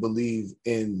definitely believe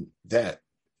in that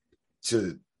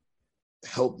to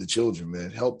help the children,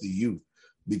 man, help the youth.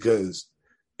 Because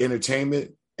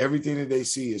entertainment, everything that they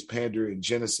see is pandering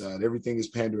genocide. Everything is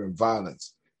pandering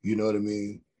violence. You know what I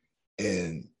mean?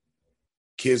 And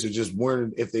kids are just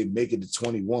wondering if they make it to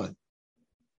 21.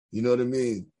 You know what I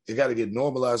mean? They got to get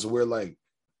normalized to where, like,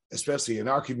 especially in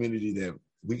our community, that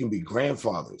we can be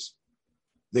grandfathers.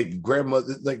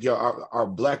 Grandmother, like, our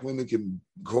Black women can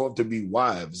grow up to be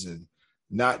wives and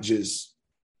not just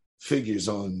figures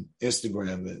on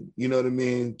Instagram and, you know what I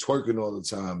mean, twerking all the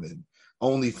time and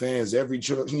OnlyFans every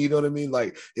church. You know what I mean?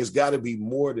 Like, it's got to be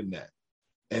more than that.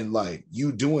 And like,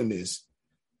 you doing this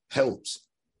helps.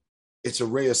 It's a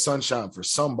ray of sunshine for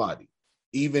somebody.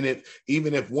 Even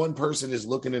if one person is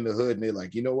looking in the hood and they're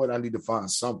like, you know what, I need to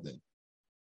find something.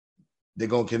 They're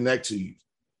going to connect to you.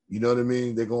 You know what I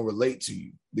mean? They're going to relate to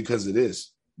you because of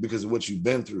this, because of what you've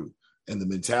been through and the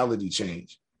mentality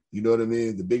change. You know what I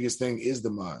mean? The biggest thing is the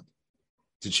mind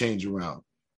to change around.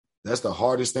 That's the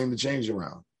hardest thing to change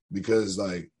around because,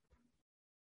 like,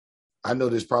 I know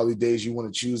there's probably days you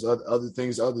want to choose other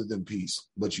things other than peace,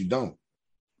 but you don't.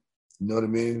 You know what I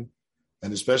mean?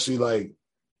 And especially like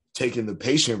taking the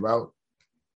patient route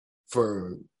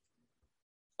for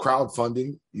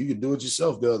crowdfunding, you can do it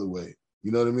yourself the other way.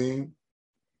 You know what I mean?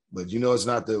 But you know, it's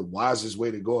not the wisest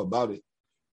way to go about it.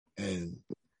 And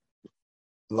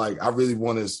like, I really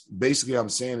want to, basically I'm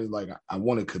saying it like, I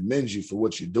want to commend you for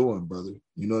what you're doing, brother.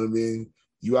 You know what I mean?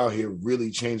 You out here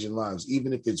really changing lives,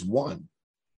 even if it's one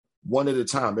at a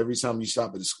time, every time you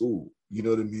stop at a school, you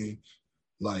know what I mean?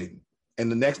 Like,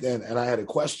 and the next, and I had a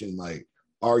question, like,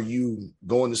 are you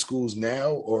going to schools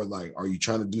now, or like, are you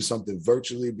trying to do something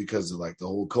virtually because of like the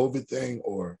whole COVID thing,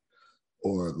 or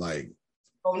like?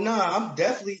 Oh no, I'm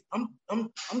definitely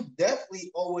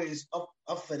always up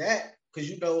for that, because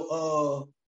you know,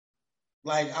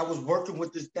 like I was working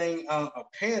with this thing on a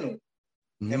panel,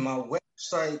 mm-hmm. and my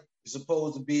website is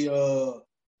supposed to be the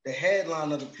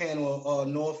headline of the panel,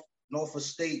 Norfolk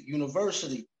State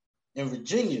University in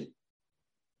Virginia.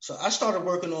 So I started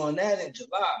working on that in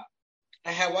July.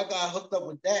 And how I got hooked up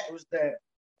with that was that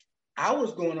I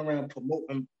was going around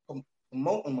promoting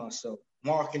myself,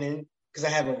 marketing, because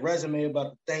I have a resume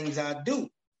about the things I do.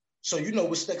 So, you know,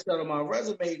 what sticks out on my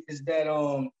resume is that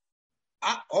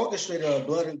I orchestrated a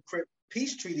Blood and Crip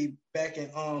peace treaty back in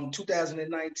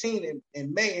 2019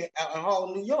 in May out in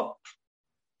Harlem, New York,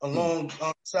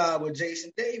 alongside with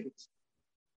Jason Davis.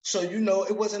 So, you know,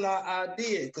 it wasn't our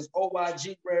idea, because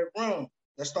OYG Red Rum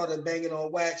that started banging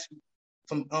on wax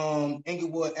from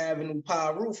Inglewood Avenue,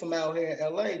 Piru, from out here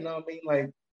in LA. You know what I mean? Like,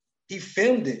 he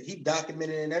filmed it, he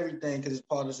documented it and everything because it's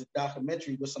part of the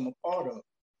documentary, which I'm a part of.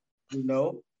 You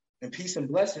know, and peace and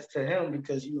blessings to him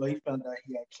because he found out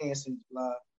he had cancer in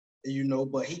July.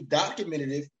 But he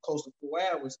documented it for close to 4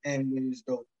 hours, and it was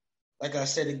dope. Like I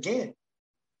said again,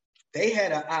 they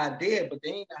had an idea, but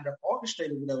they ain't got to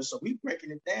orchestrate it, whatever. So we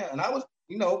breaking it down, and I was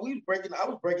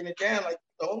breaking it down like,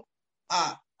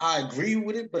 I agree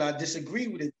with it, but I disagree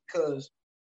with it because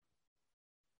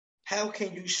how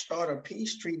can you start a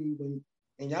peace treaty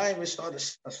and y'all even start a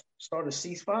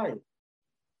ceasefire?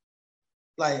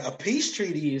 Like, a peace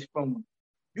treaty is from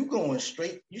you going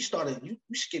straight. You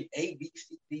skip A, B,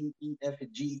 C, D, E, F,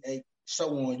 and G, A,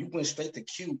 so on. You went straight to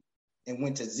Q and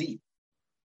went to Z.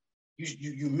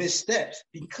 You missed steps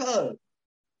because,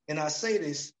 and I say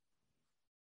this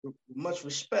with much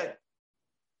respect,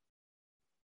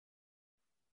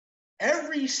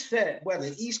 every set, whether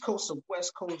East Coast or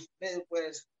West Coast,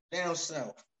 Midwest, down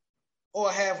South, all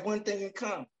have one thing in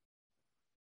common.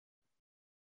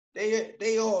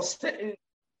 They all setting.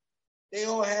 They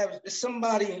all have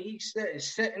somebody in each set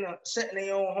is setting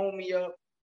their own homie up,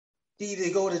 to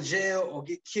either go to jail or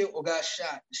get killed or got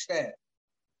shot, stabbed,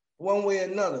 one way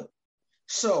or another.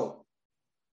 So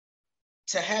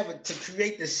to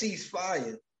create the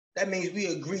ceasefire, that means we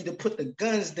agree to put the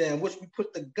guns down. Once we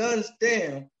put the guns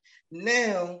down,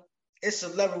 now it's a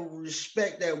level of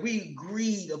respect that we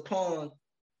agreed upon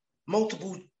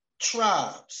multiple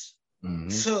tribes. Mm-hmm.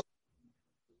 So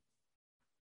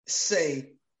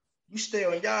say, you stay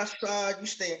on y'all side, you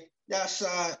stay on y'all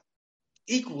side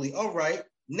equally. All right.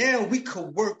 Now we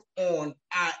could work on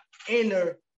our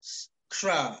inner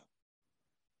tribe.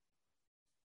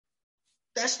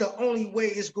 That's the only way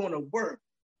it's going to work.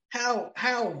 How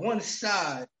one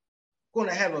side going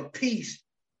to have a peace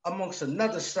amongst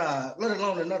another side, let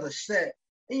alone another set,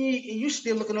 and you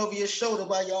still looking over your shoulder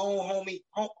by your own homeboy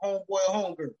or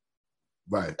homegirl.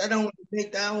 Right. That don't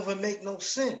even make no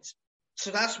sense.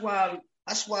 So that's why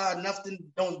nothing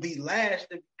don't be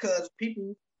lasting, because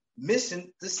people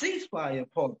missing the ceasefire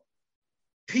part.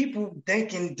 People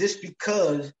thinking just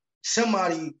because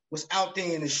somebody was out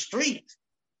there in the streets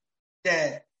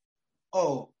that,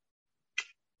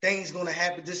 things gonna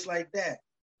happen just like that.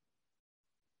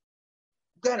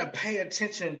 You gotta pay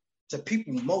attention to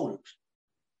people's motives.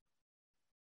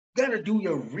 You gotta do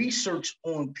your research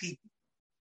on people.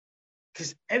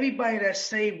 Because everybody that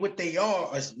say what they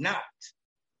are is not.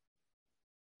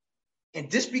 And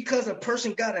just because a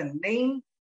person got a name,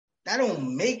 that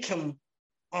don't make him,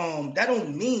 that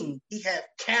don't mean he have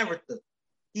character,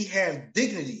 he have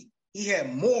dignity, he have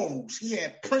morals, he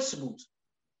have principles.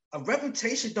 A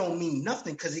reputation don't mean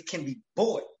nothing because it can be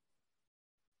bought.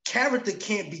 Character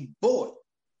can't be bought.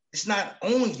 It's not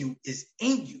on you, it's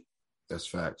in you. That's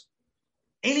facts.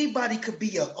 Anybody could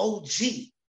be an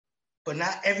OG, but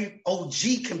not every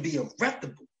OG can be a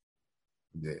reputable.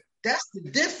 Yeah. That's the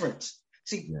difference.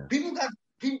 See, people got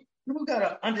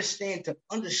to understand to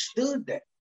understood that.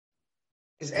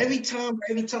 Because every time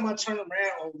I turn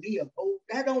around,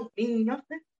 that don't mean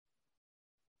nothing.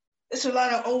 There's a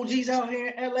lot of OGs out here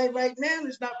in LA right now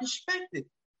that's not respected.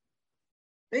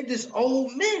 They just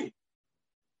old men.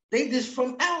 They just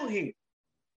from out here.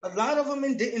 A lot of them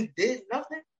did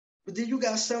nothing, but then you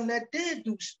got some that did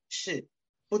do shit.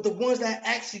 But the ones that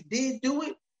actually did do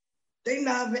it, they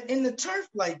not even in the turf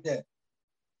like that.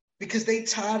 Because they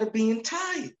tired of being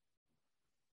tired.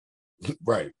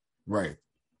 Right.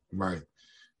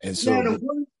 And so now now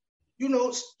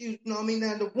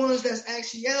the ones that's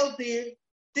actually out there,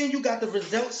 then you got the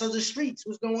results of the streets.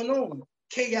 What's going on?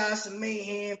 Chaos and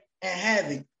mayhem and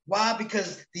havoc. Why?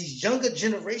 Because these younger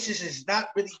generations is not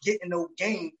really getting no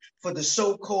game for the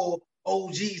so-called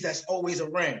OGs that's always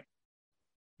around.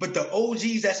 But the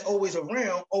OGs that's always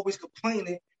around, always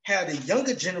complaining how the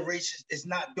younger generations is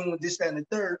not doing this, that, and the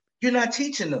third. You're not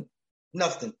teaching them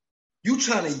nothing. You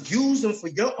trying to use them for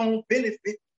your own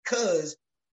benefit because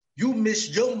you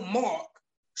missed your mark.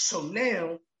 So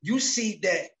now you see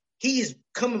that he is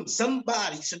coming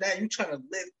somebody. So now you trying to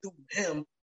live through him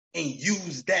and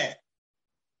use that.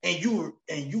 And you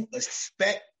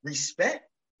respect.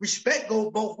 Respect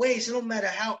go both ways. It don't matter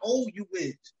how old you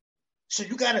is. So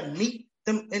you got to meet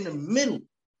them in the middle.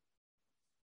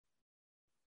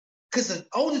 Because the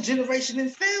older generation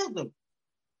didn't fail them.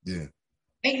 Yeah.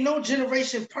 Ain't no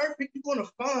generation perfect. You're going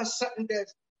to find something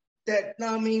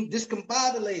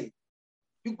discombobulated.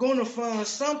 You're going to find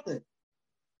something.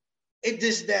 It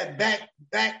just that back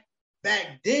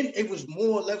then, it was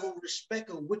more level of respect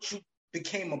of what you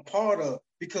became a part of.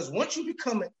 Because once you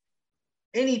become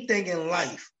anything in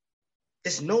life,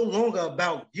 it's no longer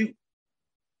about you.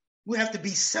 We have to be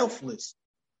selfless.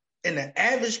 And the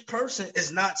average person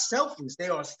is not selfless. They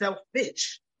are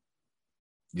selfish.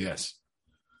 Yes.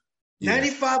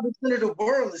 95% of the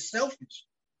world is selfish.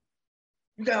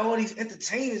 You got all these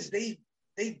entertainers, they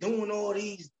doing all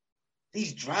these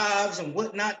drives and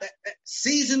whatnot. That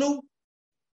seasonal,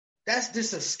 that's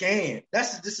just a scam.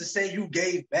 That's just to say you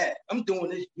gave back. I'm doing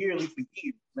this yearly for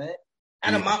years, man.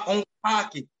 Out of my own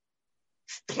pocket.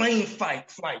 Plane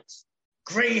flights,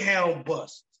 Greyhound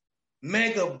bus,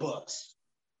 mega bus.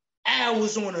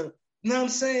 Hours on you know what I'm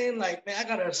saying? Like, man, I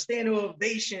got a standing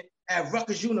ovation at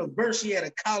Rutgers University at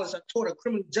a college. I taught a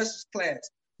criminal justice class.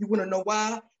 You want to know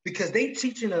why? Because they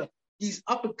teaching these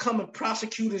up-and-coming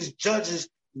prosecutors, judges,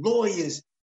 lawyers,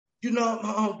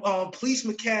 police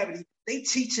McCavity. They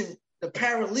teaching the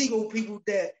paralegal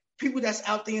people that's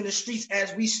out there in the streets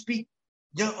as we speak,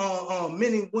 young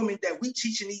men and women, that we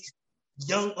teaching these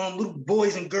young little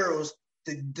boys and girls,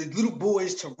 the little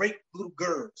boys to rape little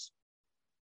girls.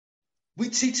 We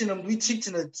teaching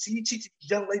these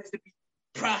young ladies to be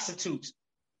prostitutes.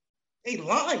 They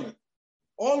lying.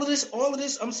 All of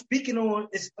this I'm speaking on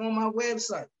is on my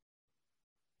website.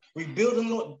 Rebuilding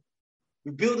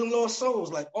lost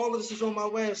souls. Like, all of this is on my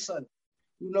website.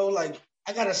 Like,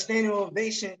 I got a standing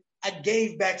ovation. I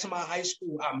gave back to my high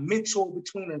school. I mentored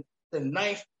between the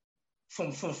ninth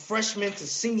from freshman to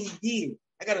senior year.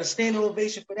 I got a standing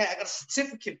ovation for that. I got a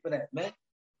certificate for that, man.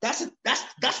 That's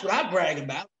what I brag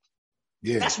about.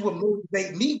 Yeah. That's what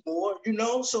motivates me more,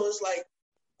 So it's like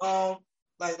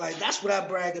that's what I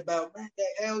brag about, man.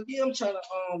 Hell yeah, I'm trying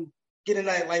to get in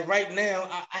that. Like right now,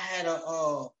 I had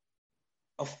a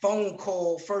phone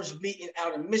call, first meeting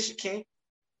out of Michigan.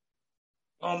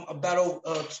 About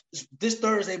this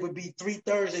Thursday would be 3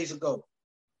 Thursdays ago.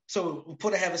 So we're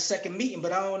supposed to have a second meeting,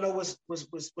 but I don't know what's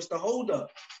the hold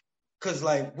up. Cause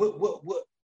like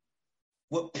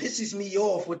what pisses me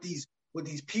off with these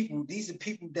people, these are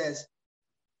people that's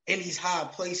in these high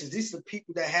places. These are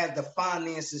people that have the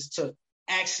finances to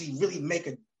actually really make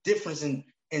a difference in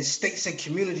states and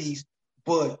communities.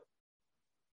 But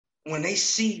when they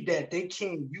see that they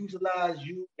can't utilize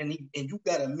you and you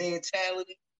got a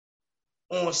mentality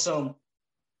on some,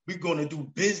 we're gonna do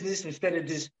business instead of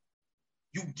just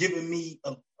you giving me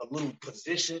a little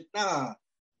position. Nah,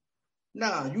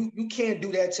 you can't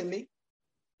do that to me.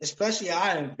 Especially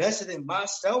I invested in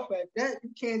myself at that. You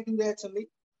can't do that to me.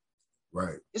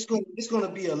 Right. It's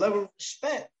gonna be a level of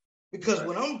respect, because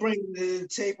what I'm bringing to the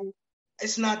table,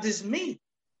 it's not just me.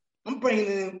 I'm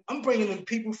bringing in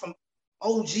people from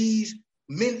OGs,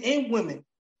 men and women.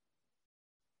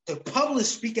 The public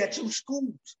speak at your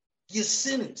schools, your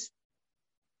centers.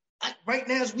 Right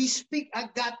now, as we speak, I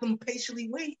got them patiently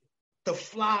waiting to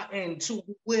fly into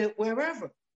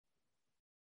wherever.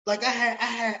 Like I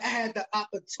had the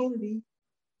opportunity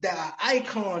that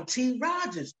icon T.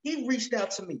 Rogers, he reached out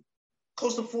to me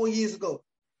close to 4 years ago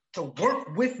to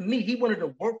work with me. He wanted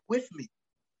to work with me.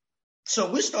 So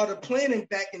we started planning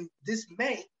back in this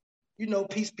May,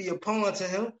 peace be upon to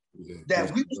him,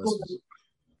 that we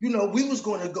was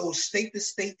going to go state to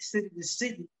state, city to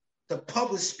city, to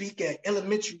public speak at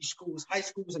elementary schools, high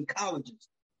schools, and colleges.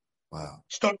 Wow.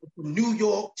 Starting from New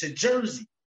York to Jersey.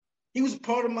 He was a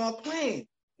part of my plan.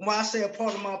 Why I say a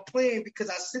part of my plan, because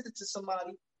I sent it to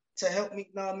somebody to help me,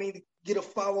 to get a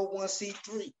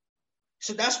 501c3.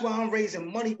 So that's why I'm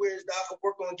raising money, whereas I could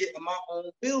work on getting my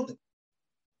own building.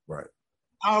 Right.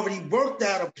 I already worked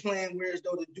out a plan, whereas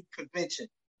though to do prevention.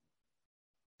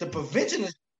 The prevention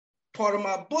is part of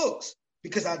my books,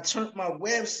 because I turned my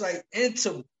website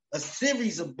into a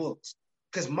series of books,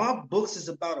 because my books is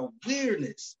about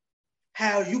awareness,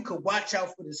 how you could watch out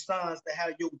for the signs to how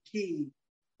your kid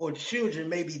or children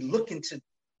may be looking to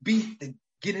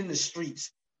get in the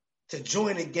streets, to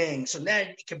join a gang. So now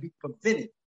it can be prevented,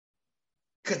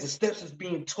 because the steps is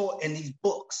being taught in these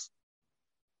books.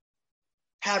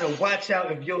 How to watch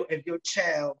out if your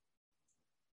child,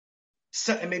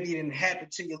 something maybe didn't happen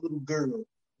to your little girl,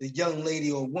 the young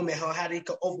lady or woman, how they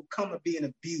could overcome it being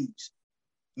abused,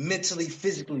 mentally,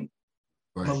 physically,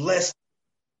 right. molested,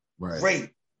 right.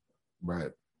 raped.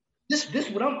 Right. This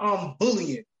what I'm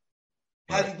bullying.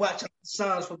 How do you watch out the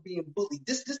signs for being bullied?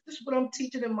 This what I'm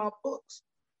teaching in my books.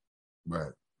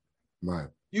 Right. Right.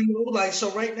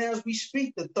 So right now as we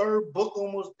speak, the 3rd book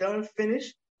almost done,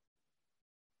 finished.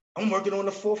 I'm working on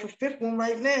the 4th and 5th one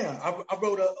right now. I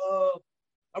wrote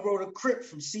a crypt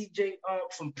from PJ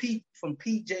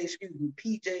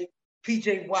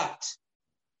Watts.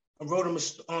 I wrote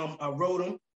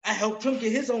him. I helped him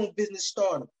get his own business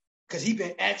started, because he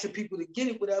been asking people to get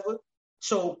it, whatever.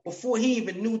 So before he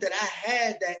even knew that I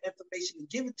had that information to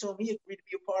give it to him, he agreed to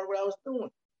be a part of what I was doing.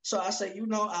 So I say,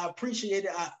 I appreciate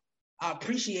it. I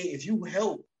appreciate if you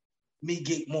help me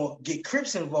get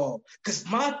Crips involved. Because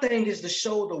my thing is to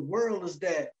show the world is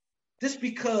that just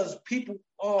because people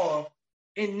are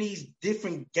in these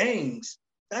different gangs,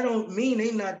 that don't mean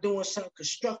they not doing something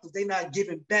constructive. They not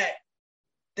giving back.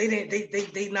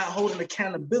 They not holding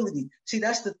accountability. See,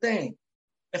 that's the thing.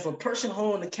 If a person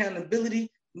holding accountability,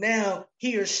 now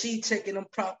he or she taking them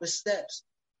proper steps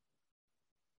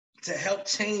to help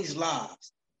change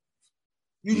lives.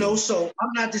 You know, so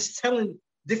I'm not just telling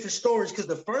different stories, because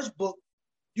the first book,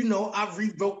 you know, I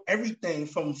rewrote everything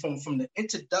from the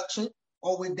introduction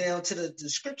all the way down to the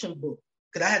description book.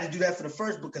 Because I had to do that for the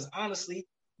first book. Because honestly,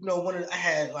 you know, I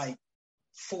had like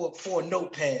four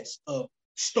notepads of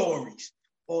stories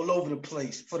all over the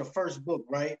place for the first book,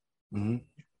 right? Mm-hmm.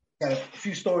 Got a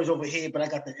few stories over here, but I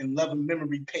got the 11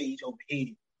 memory page over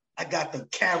here. I got the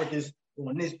characters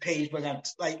on this page, but I got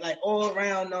like all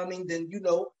around. You know what I mean, then you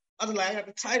know, I got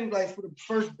the title like for the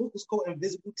first book is called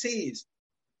Invisible Tears.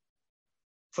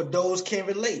 For those can't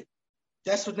relate,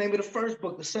 that's the name of the first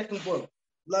book. The second book,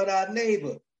 Love Thy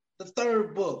Neighbor. The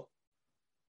third book,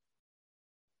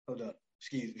 hold up,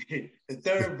 excuse me. The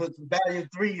third book, volume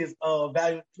three is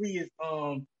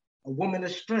A Woman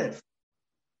of Strength.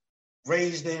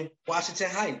 Raised in Washington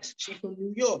Heights. She from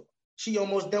New York. She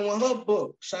almost done with her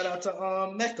book. Shout out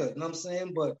to Mecca, you know what I'm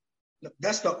saying? But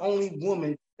that's the only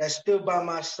woman that stood by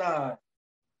my side.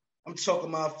 I'm talking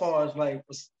about as far as like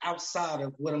outside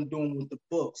of what I'm doing with the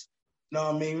books. You know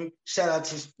what I mean? Shout out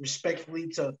to respectfully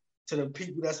to the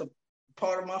people that's a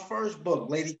part of my first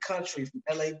book, Lady Country from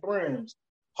LA Brims,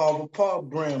 Harvard Park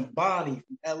Brim, Bonnie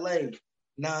from LA,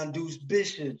 Non-Deuce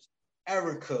Bishops,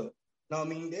 Erica. You know what I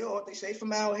mean? They say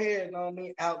from out here, you know what I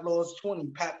mean? Outlaws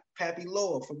 20, Pappy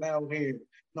Law from out here. You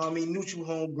know what I mean? Neutral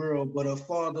homegirl, but her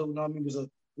father, you know what I mean, was a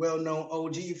well-known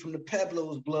OG from the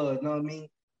Peblos blood, you know what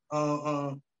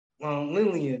I mean?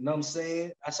 Lillian, you know what I'm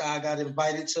saying? That's how I got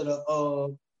invited to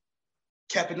the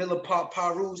Campanilla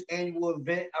Paru's annual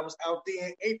event. I was out there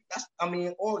in April.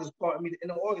 In August,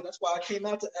 in August. That's why I came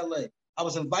out to LA. I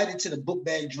was invited to the book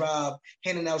bag drive,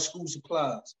 handing out school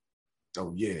supplies.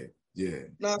 Oh, yeah. Yeah.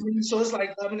 No, I mean, so it's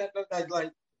like,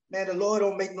 man, the Lord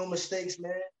don't make no mistakes,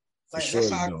 man. Like, sure,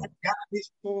 that's how I got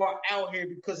this far out here,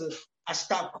 because I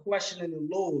stopped questioning the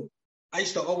Lord. I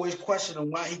used to always question him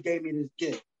why he gave me this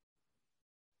gift.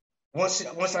 Once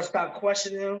I stopped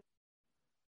questioning him,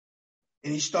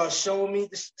 and he started showing me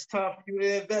this is time for you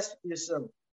to invest in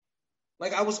yourself.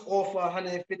 Like, I was offered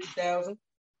 $150,000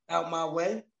 out my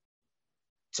way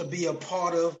to be a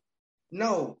part of.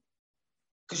 No,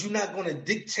 because you're not going to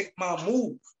dictate my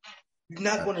move. You're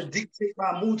not going to dictate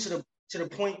my move to the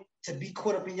point to be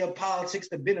caught up in your politics,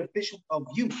 the beneficial of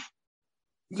you.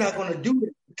 You're not going to do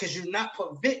it because you're not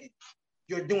preventing.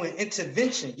 You're doing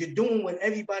intervention. You're doing what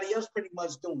everybody else pretty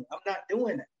much doing. I'm not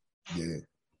doing that. Yeah.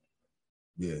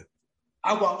 Yeah.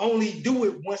 I will only do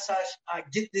it once I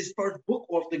get this first book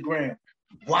off the ground.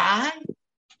 Why?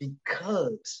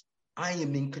 Because I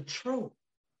am in control.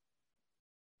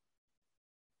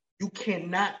 You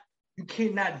cannot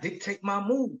dictate my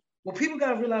move. What people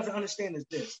got to realize and understand is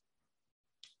this.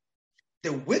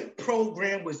 The WIC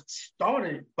program was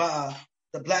started by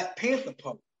the Black Panther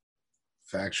Party.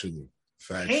 Factually.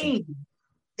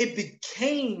 It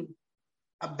became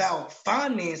about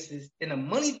finances and a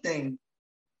money thing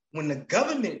when the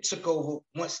government took over,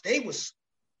 once they was,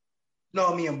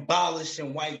 abolished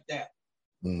and wiped out.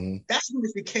 Mm-hmm. That's when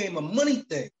it became a money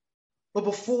thing. But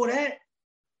before that,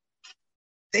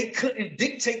 they couldn't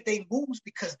dictate their moves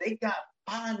because they got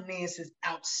finances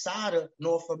outside of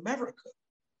North America.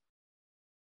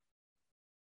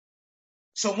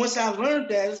 So once I learned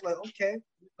that, it's like, okay,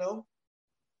 you know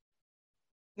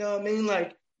what I mean?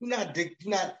 Like, you're not,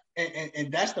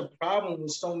 and that's the problem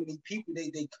with so many people. They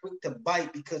quick to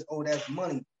bite because, oh, that's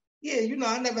money. Yeah,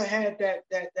 I never had that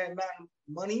amount of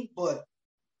money, but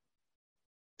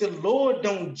the Lord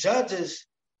don't judge us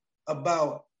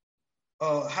about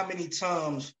how many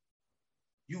times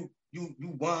you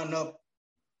wind up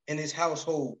in his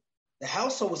household. The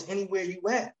household is anywhere you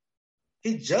at.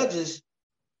 He judges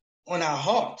on our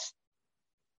hearts.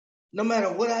 No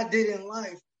matter what I did in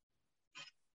life,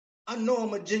 I know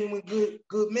I'm a genuine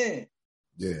good man.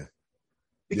 Yeah.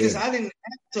 Because I didn't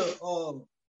have to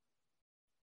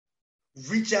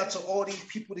reach out to all these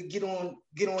people to get on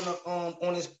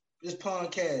this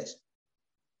podcast.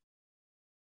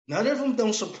 None of them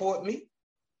don't support me.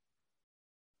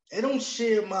 They don't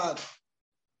share my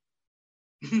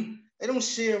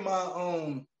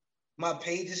my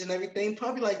pages and everything.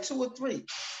 Probably like 2 or 3.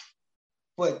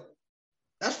 But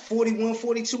that's 41,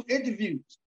 42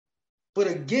 interviews. But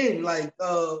again, like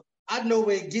I know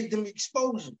where it gives them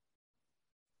exposure.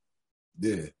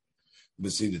 Yeah.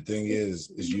 But see, the thing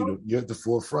is you're at the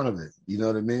forefront of it. You know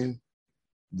what I mean?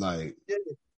 Like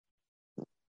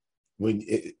when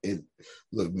it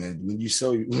look, man, when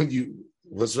you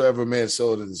whatsoever man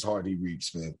sowed in his heart, he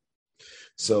reaps, man.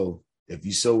 So if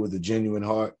you sow with a genuine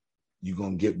heart, you're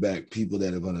gonna get back people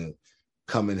that are gonna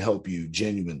come and help you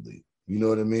genuinely. You know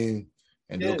what I mean?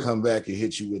 And they'll come back and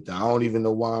hit you with the I don't even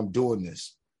know why I'm doing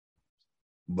this.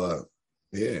 But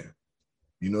yeah,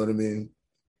 you know what I mean?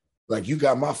 Like you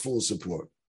got my full support.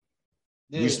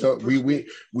 Yeah,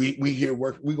 we here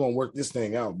work, we gonna work this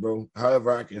thing out, bro.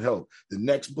 However I can help. The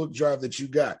next book drive that you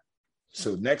got,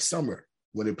 so next summer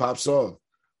when it pops off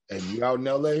and you out in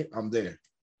LA, I'm there.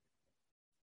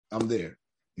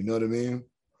 You know what I mean?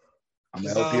 I'm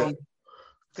gonna help you.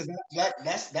 Because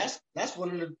that's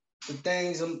one of the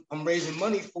things I'm raising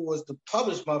money for is to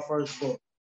publish my first book.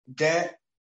 That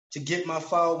to get my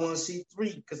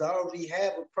 501c3 because I already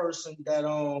have a person that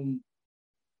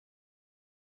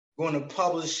going to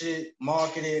publish it,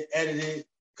 market it, edit it.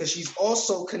 Because she's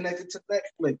also connected to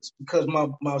Netflix because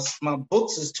my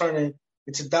books is turning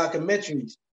into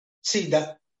documentaries.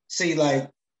 Like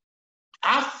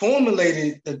I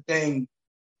formulated the thing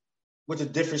with the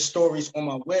different stories on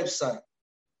my website.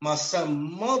 My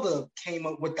son's mother came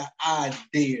up with the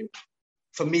idea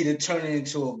for me to turn it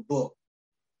into a book.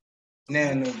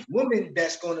 Now, the woman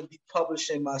that's going to be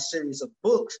publishing my series of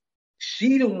books,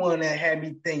 she the one that had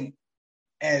me think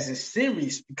as a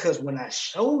series because when I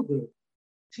showed her,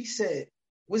 she said,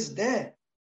 "What's that?"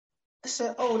 I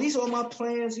said, "Oh, these are my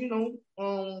plans,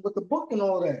 with the book and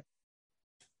all that."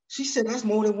 She said, "That's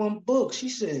more than one book." She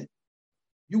said,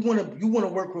 "You want to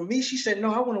work with me?" She said,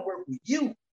 "No, I want to work with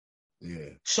you." Yeah.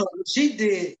 So she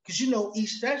did, because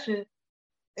each session,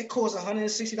 it costs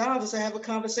 $160 to have a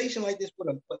conversation like this with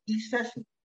her for each session.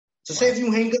 So say if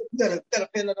you hang up, you gotta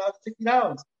pay another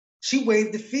 $60. She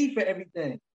waived the fee for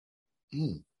everything.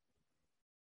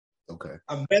 Okay.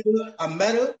 I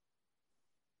met her.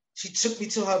 She took me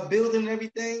to her building and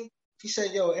everything. She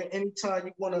said, "Yo, anytime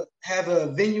you want to have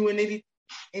a venue and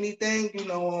anything,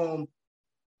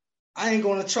 I ain't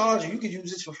gonna charge you. You could use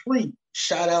this for free."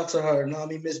 Shout out to her. You know what I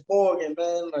mean? Miss Morgan,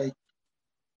 man. Like,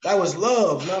 that was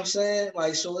love, you know what I'm saying?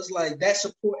 Like, so it's like that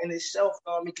support in itself,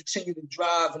 continue to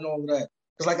drive and all of that.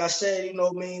 Because like I said, you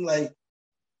know what I mean? Like,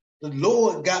 the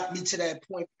Lord got me to that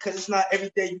point because it's not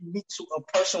every day you meet to a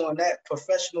person on that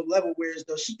professional level, whereas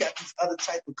though she got these other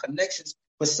type of connections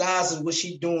besides what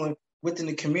she's doing within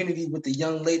the community with the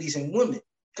young ladies and women.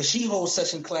 Because she holds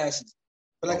session classes.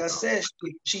 But like I said,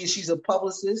 she's a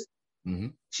publicist. Mm-hmm.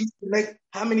 She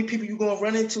how many people you gonna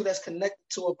run into that's connected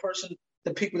to a person,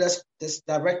 the people that's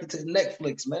directed to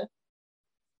Netflix, man?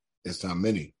 It's not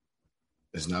many.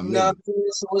 It's not many. No,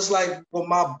 so it's like, well,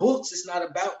 my books, it's not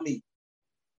about me.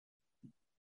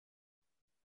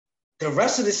 The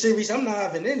rest of the series, I'm not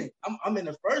even in it. I'm in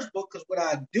the first book because what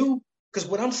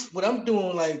I'm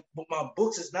doing, like with my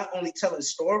books, is not only telling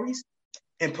stories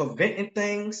and preventing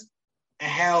things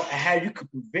and how you could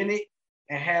prevent it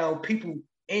and how people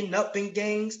end up in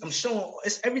gangs. I'm showing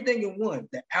it's everything in one.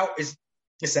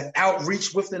 It's an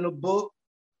outreach within the book.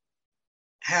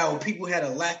 How people had a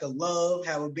lack of love,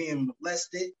 how we're being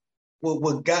molested,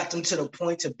 what got them to the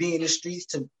point to be in the streets,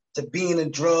 to be in the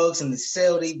drugs and to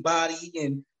sell their body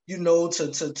and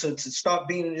to start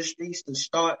being in the streets, to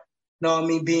start,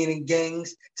 being in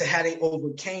gangs, to how they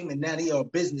overcame and now they are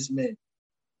businessmen.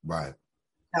 Right.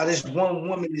 Now this one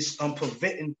woman is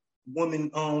preventing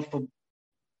women for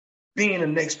being the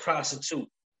next prostitute.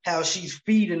 How she's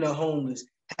feeding the homeless.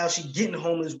 How she getting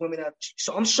homeless women out.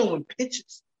 So I'm showing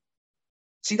pictures.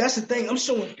 See, that's the thing. I'm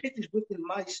showing pictures within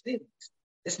my series.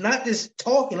 It's not just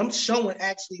talking. I'm showing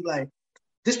actually like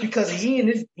this because he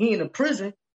in the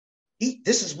prison.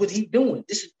 This is what he's doing.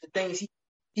 This is the things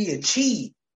he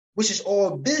achieved, which is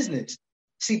all business.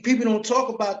 See, people don't talk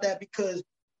about that because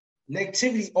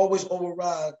negativity always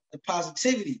overrides the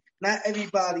positivity. Not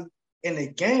everybody in the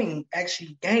gang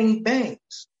actually gang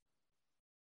bangs.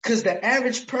 Because the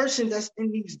average person that's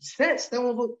in these sets, they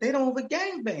don't have a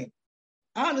gang bang.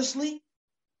 Honestly,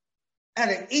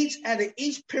 out of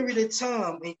each period of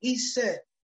time in each set,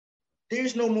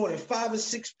 there's no more than 5 or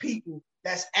 6 people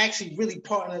that's actually really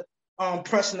partner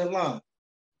pressing the line.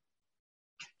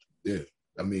 Yeah,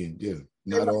 I mean, yeah,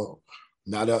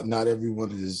 not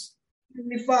everyone is.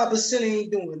 75%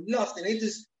 ain't doing nothing. They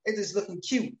just looking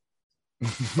cute.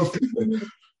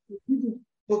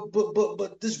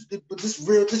 But this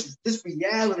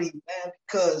reality, man,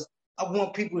 because I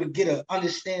want people to get an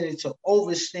understanding, to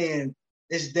understand,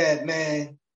 is that,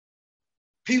 man,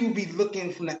 people be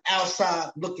looking from the outside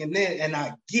looking in, and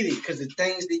I get it because the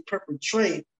things they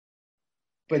perpetrate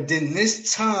But then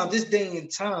this day and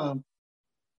time,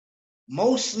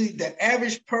 mostly the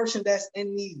average person that's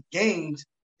in these games,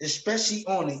 especially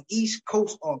on the East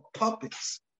Coast, are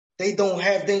puppets. They don't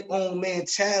have their own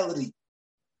mentality.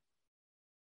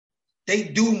 They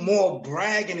do more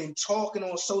bragging and talking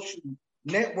on social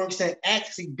networks than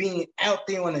actually being out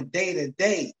there on a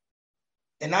day-to-day.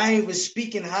 And I ain't even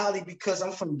speaking highly because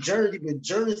I'm from Jersey, but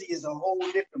Jersey is a whole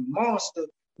different monster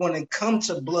when it comes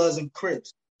to Bloods and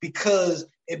Crips because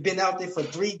it's been out there for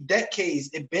 3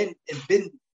 decades. It's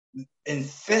been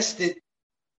infested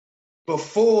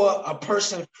before a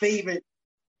person's favorite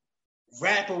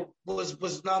rapper was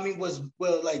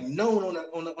like known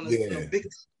on a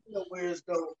big scale, whereas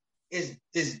though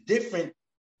it's different.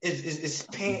 It's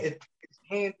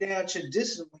hand down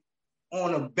traditionally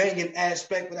on a banging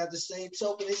aspect, but at the same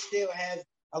token, it still has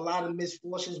a lot of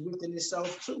misfortunes within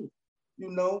itself too,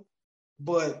 you know.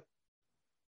 But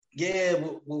yeah,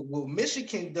 with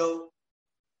Michigan though,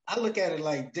 I look at it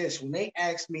like this: when they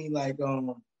ask me like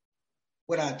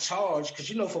what I charge, because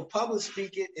you know for public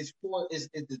speaking,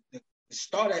 the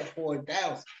start at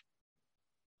 4,000,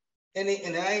 and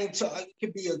I ain't it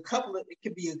could be a couple of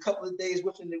days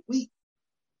within the week.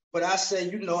 But I say,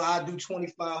 you know, I do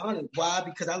 2,500. Why?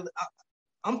 Because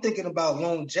I'm thinking about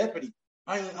longevity.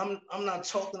 I'm not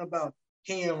talking about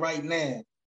here and right now,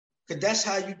 because that's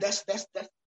how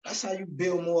you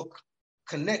build more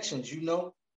connections, you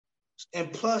know.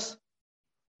 And plus,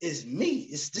 it's me.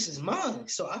 This is mine,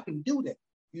 so I can do that,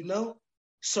 you know.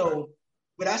 So,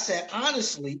 but I said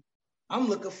honestly, I'm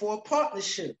looking for a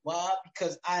partnership. Why?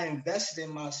 Because I invested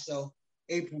in myself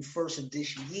April 1st of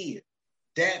this year.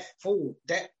 That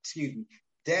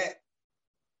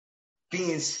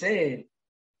being said,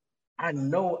 I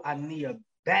know I need a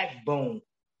backbone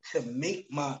to make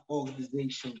my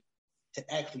organization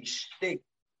to actually stick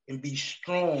and be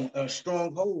strong, a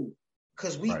stronghold.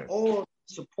 Because we all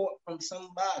support from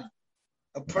somebody.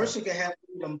 A person can have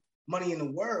all the money in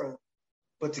the world,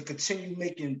 but to continue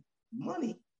making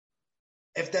money,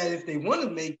 if they want to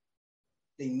make,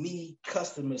 they need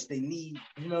customers. They need,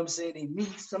 you know what I'm saying? They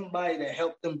need somebody to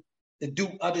help them to do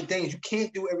other things. You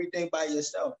can't do everything by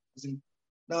yourself. You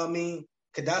know what I mean?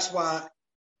 Because that's why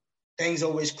things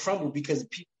always crumble because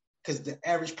the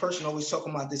average person always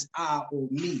talking about this I or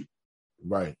me.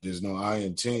 Right. There's no I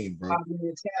in team, bro.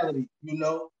 Mentality, you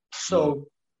know? So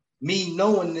me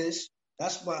knowing this,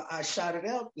 that's why I shot it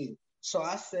out there. So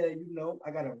I said, you know, I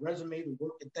got a resume to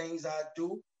work the things I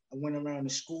do. I went around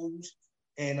the schools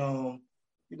and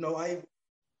you know, I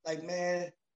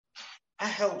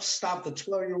helped stop the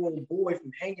 12-year-old boy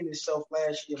from hanging himself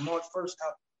last year, March 1st,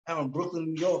 out in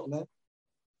Brooklyn, New York, man.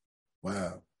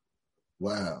 Wow.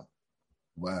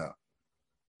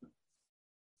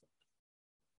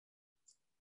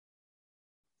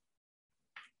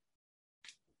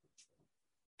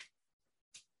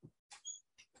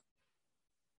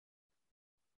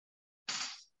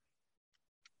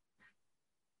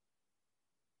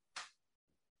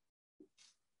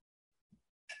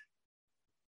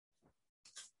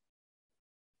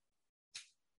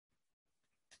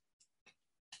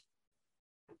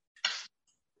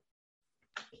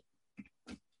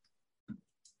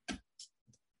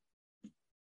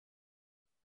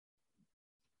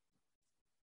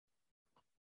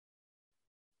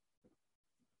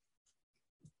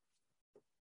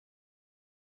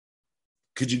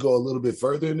 Could you go a little bit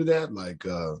further into that? Like,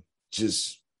 I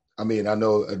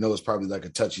know it's probably like a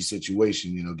touchy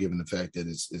situation, you know, given the fact that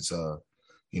it's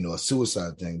you know, a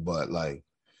suicide thing, but like,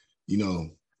 you know,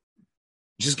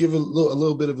 just give a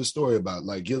little bit of a story about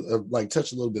like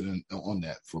touch a little bit on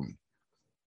that for me.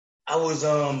 I was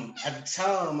at the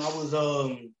time I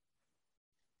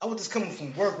was just coming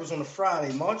from work. It was on a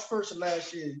Friday, March 1st of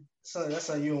last year. So that's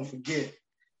how you don't forget.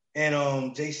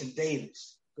 And Jason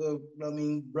Davis, good, I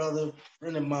mean, brother,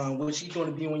 friend of mine, which he's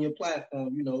going to be on your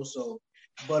platform, you know. So,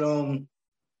 but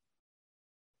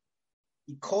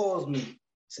he calls me.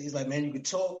 So he's like, man, you can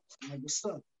talk. I'm like, what's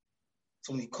up?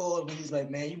 So when he calls me, he's like,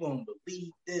 man, you won't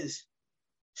believe this.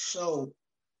 So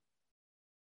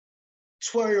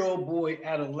 12-year-old boy,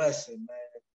 adolescent, man.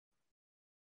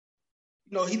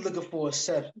 You know, he's looking for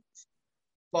acceptance.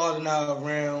 Father not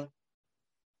around.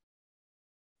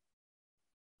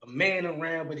 A man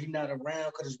around, but he's not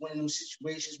around because it's one of those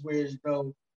situations where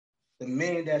though the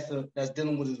man that's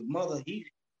dealing with his mother, he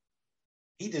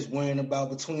just worrying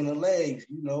about between the legs,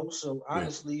 you know. So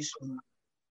honestly,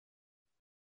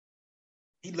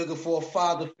 he looking for a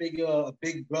father figure, a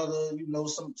big brother, you know,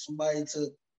 somebody to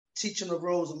teach him the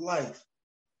roles of life.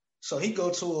 So he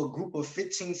go to a group of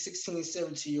 15, 16,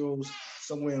 17-year-olds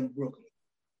somewhere in Brooklyn.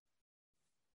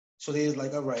 So they was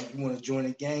like, all right, you want to join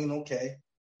a gang? Okay.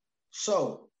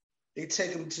 So they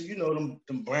take him to,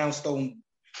 them brownstone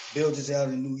buildings out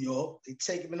in New York. They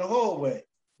take him in the hallway.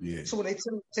 Yeah. So when they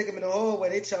take him in the hallway,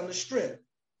 they tell him to strip.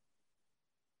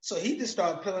 So he just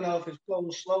started peeling off his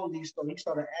clothes slowly. So he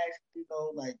started asking,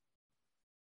 like,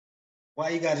 why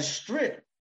you got to strip?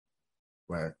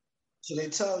 Right. So they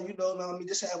tell him,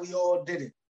 this is how we all did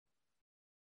it.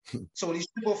 So when he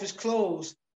stripped off his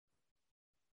clothes,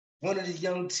 one of the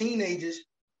young teenagers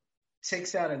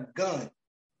takes out a gun.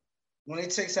 When they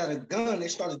takes out a gun, they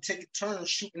started taking turns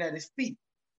shooting at his feet.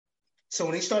 So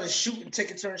when they started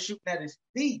taking turns shooting at his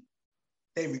feet,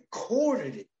 they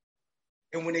recorded it.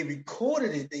 And when they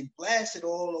recorded it, they blasted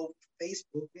all over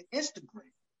Facebook and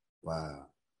Instagram. Wow.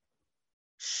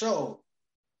 So,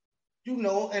 in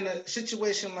a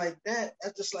situation like that,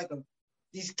 that's just like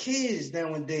these kids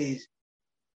nowadays,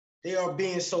 they are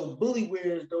being so bully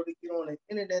weird as though they get on the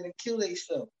internet and kill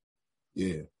themselves.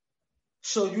 Yeah.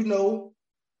 So, the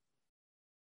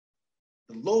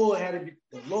Lord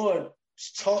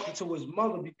was talking to his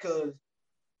mother because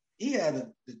he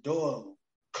had the door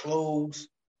closed,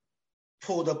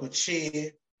 pulled up a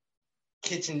chair,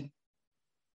 kitchen,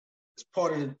 as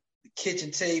part of the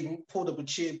kitchen table, pulled up a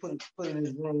chair, put it in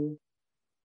his room,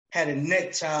 had a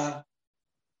necktie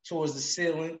towards the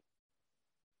ceiling.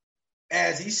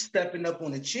 As he's stepping up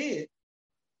on the chair,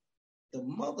 the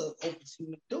mother opens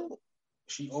him the door.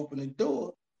 She opened the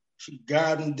door. She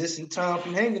got him just in time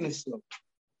from hanging himself.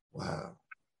 Wow.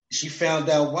 She found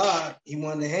out why he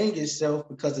wanted to hang himself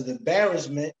because of the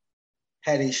embarrassment.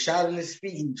 Had a shot in his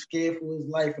feet, he was scared for his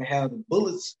life, and how the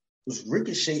bullets was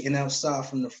ricocheting outside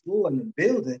from the floor in the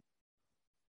building.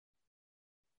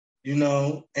 And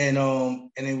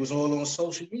it was all on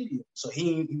social media. So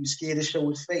he was scared to show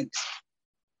his face.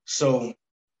 So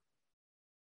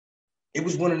it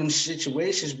was one of them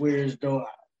situations where as though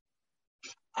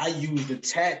I used a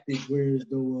tactic where as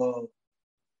though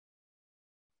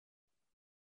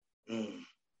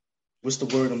what's the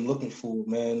word I'm looking for,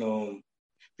 man?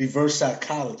 Reverse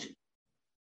psychology.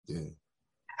 Yeah.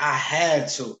 I had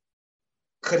to,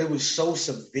 because it was so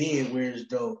severe, whereas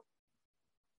though,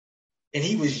 and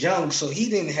he was young, so he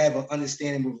didn't have an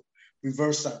understanding of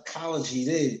reverse psychology it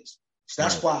is. So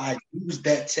that's why I used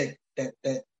that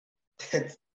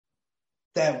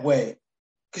way.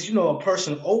 Because, a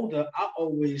person older, I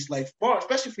always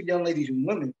especially for young ladies and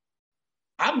women,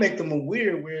 I make them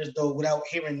aware, whereas though, without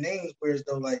hearing names, whereas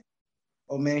though, like,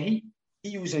 oh man, he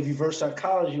using reverse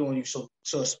psychology on you, so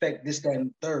expect this, that,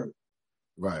 and the third.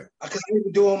 Right. Because I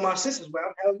even do on my sisters, but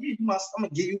I'm gonna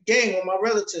give you game on my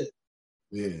relative.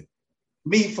 Yeah.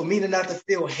 For me to not to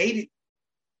feel hated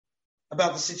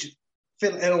about the situation,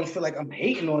 I don't feel like I'm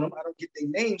hating on them. I don't get their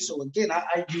names. So again,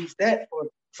 I use that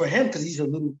for him because he's a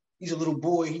little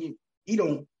boy. He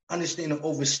don't understand or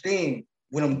understand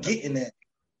what I'm getting at.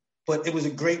 But it was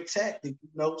a great tactic,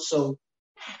 So,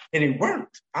 and it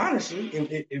worked. Honestly,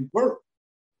 it worked.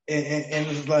 And it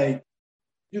was like,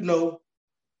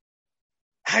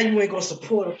 how you ain't gonna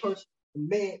support a person,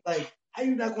 man? Like, how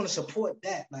you not gonna support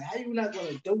that? Like, how you not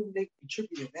gonna donate,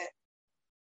 contribute to that?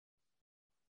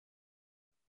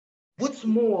 What's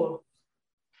more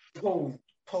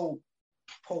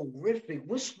horrific?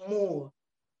 What's more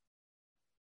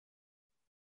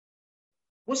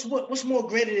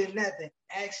greater than that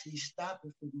actually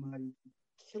stopping somebody from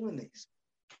killing themselves?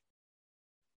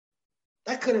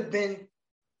 That could have been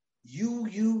you,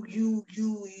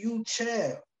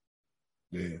 child.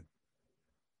 Yeah.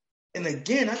 And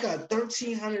again, I got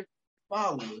 1,300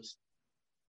 followers.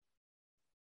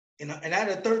 And out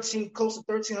of close to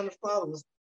 1,300 followers,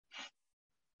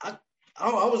 I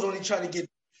was only trying to get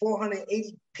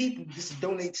 480 people just to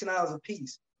donate $10 a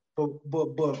piece.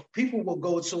 But people will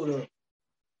go to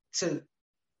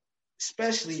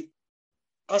especially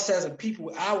us as a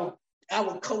people, our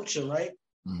culture, right?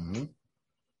 Mm-hmm.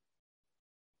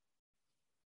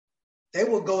 They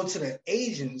will go to the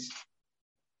Asians,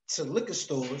 to liquor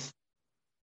stores,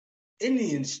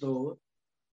 Indian store,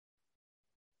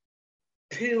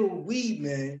 peel weed,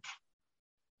 man.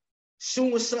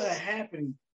 Soon as something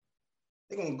happening,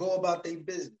 they're gonna go about their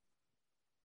business.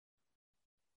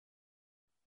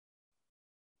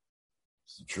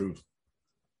 It's the truth.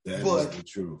 That is the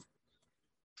truth.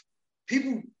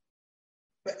 People,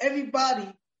 but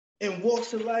everybody in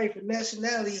walks of life and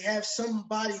nationality have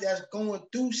somebody that's going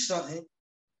through something,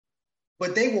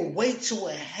 but they will wait till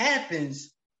it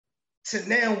happens to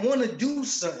now want to do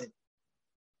something.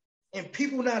 And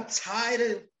people not tired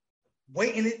of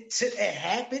waiting it till it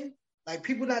happen. Like,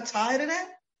 people not tired of that.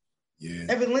 Yeah.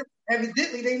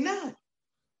 Evidently they not,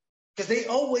 because they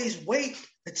always wait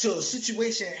until a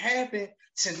situation happened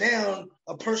to now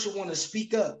a person want to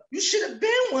speak up. You should have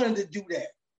been wanting to do that.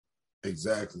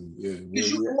 Exactly. Yeah.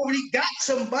 Because you already got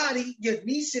somebody, your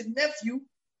niece and nephew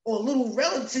or little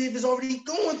relative is already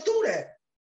going through that.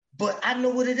 But I know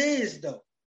what it is, though.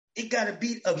 It got to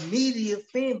be immediate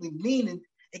family, meaning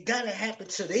it got to happen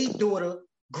to their daughter,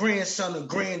 grandson, or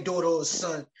granddaughter, or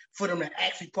son for them to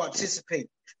actually participate.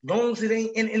 As long as it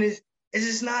ain't, and it's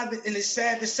just not, and it's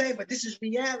sad to say, but this is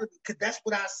reality because that's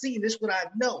what I see, and this is what I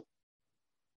know.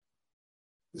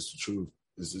 It's the truth.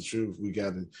 It's the truth.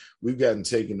 We've gotten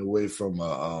taken away from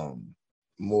a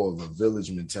more of a village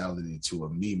mentality to a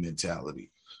me mentality.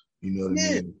 You know what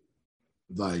I mean?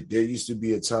 Like there used to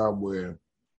be a time where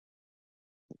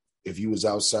if you was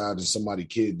outside and somebody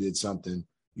kid did something,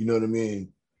 you know what I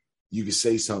mean? You could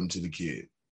say something to the kid.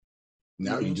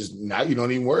 Now you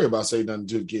don't even worry about saying nothing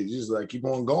to the kid. You just like keep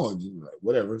on going. You're like,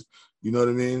 whatever. You know what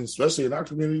I mean? Especially in our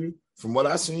community, from what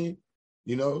I've seen,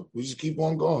 you know, we just keep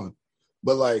on going.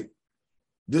 But like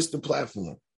this the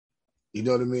platform. You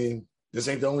know what I mean? This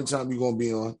ain't the only time you're gonna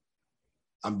be on.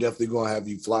 I'm definitely gonna have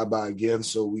you fly by again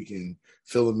so we can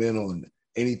fill them in on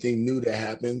anything new that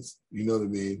happens. You know what I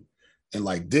mean? And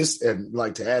like this, and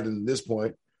like to add in this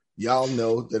point, y'all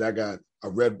know that I got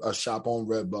a shop on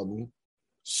Redbubble.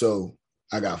 So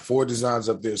I got 4 designs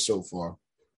up there so far.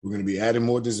 We're going to be adding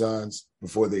more designs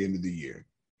before the end of the year.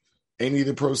 Any of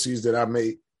the proceeds that I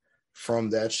make from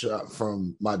that shop,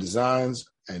 from my designs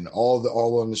and all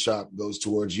on the shop goes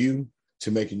towards you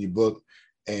to making your book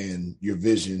and your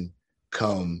vision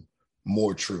come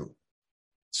more true.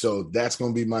 So that's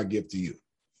going to be my gift to you.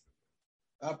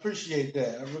 I appreciate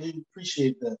that. I really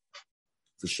appreciate that.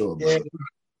 For sure, yeah,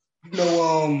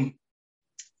 bro.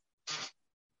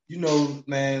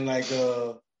 Man, like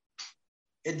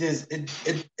it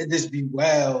just be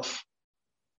wild.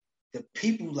 The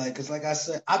people, like, cause like I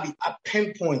said, I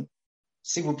pinpoint,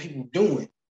 see what people doing.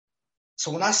 So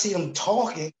when I see them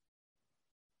talking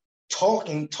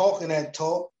that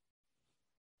talk,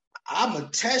 I'ma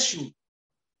test you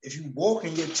if you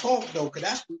walking your talk though, cause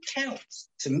that's what counts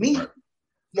to me.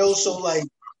 Right. So like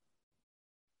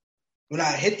when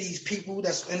I hit these people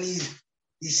that's in these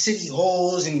city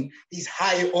halls and these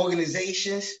higher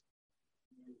organizations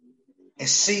and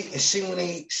see when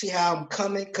they see how I'm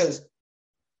coming, because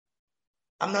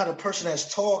I'm not a person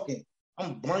that's talking.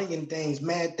 I'm bringing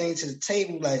mad things to the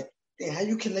table. Like, damn, how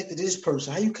you connect to this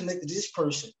person? How you connect to this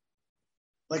person?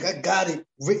 Like I got it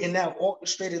written out,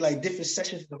 orchestrated, like different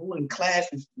sessions to hold in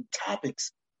classes,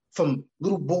 topics from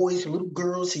little boys to little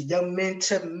girls to young men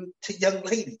to young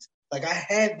ladies. Like I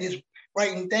had this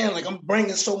writing down, like I'm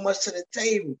bringing so much to the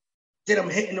table. Then I'm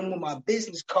hitting them with my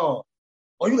business card.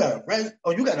 Oh, you got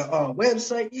a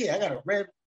website? Yeah, I got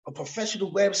a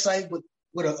professional website with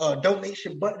a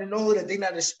donation button and all that. They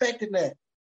not expecting that.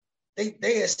 They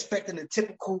expecting a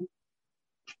typical.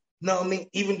 You know what I mean?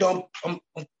 Even though I'm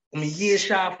a year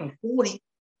shy from 40,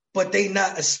 but they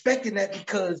not expecting that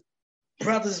because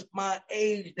brothers my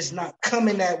age is not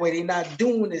coming that way. They not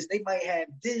doing this. They might have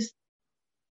this,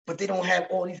 but they don't have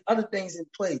all these other things in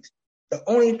place. The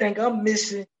only thing I'm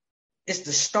missing is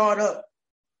the startup.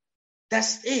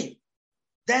 That's it.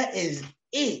 That is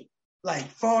it. Like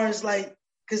far as like,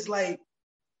 cause like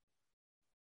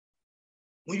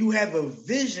when you have a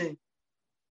vision,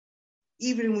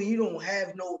 even when you don't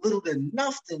have no little to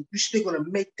nothing, you're still gonna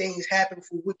make things happen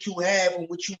for what you have and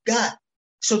what you got.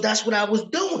 So that's what I was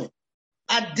doing.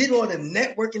 I did all the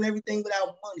network and everything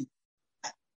without money.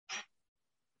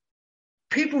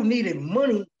 People needed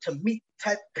money to meet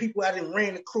the type of people I done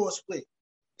ran across with.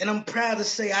 And I'm proud to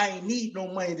say I ain't need no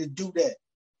money to do that.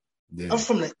 Yeah. I'm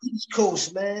from the East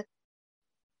Coast, man.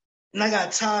 And I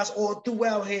got ties all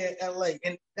throughout here in LA.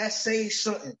 And that says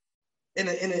something in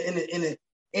a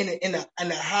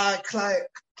high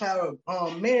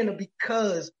cloud manner,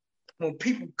 because when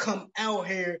people come out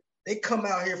here, they come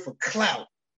out here for clout.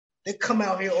 They come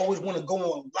out here always want to go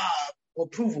on live or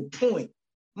prove a point.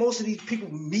 Most of these people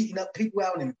meeting up people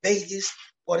out in Vegas,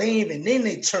 or they ain't even in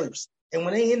their church. And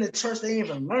when they in the church, they ain't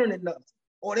even learning nothing.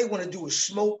 All they want to do is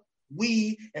smoke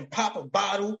weed and pop a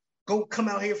bottle, go come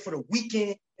out here for the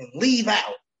weekend and leave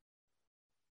out.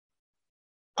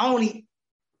 I've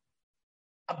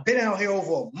been out here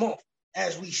over a month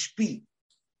as we speak.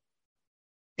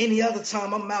 Any other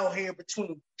time, I'm out here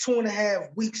between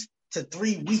 2.5 weeks to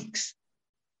 3 weeks.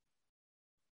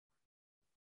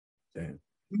 Damn.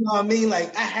 You know what I mean?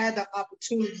 Like, I had the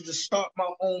opportunity to start my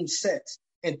own sets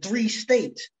in 3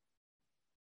 states.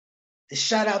 And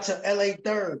shout out to LA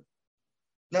Third.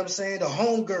 You know what I'm saying? The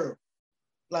homegirl.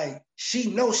 Like, she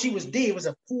knows she was there. It was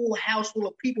a full house full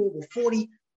of people, over 40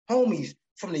 homies,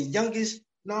 from the youngest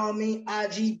know what I mean,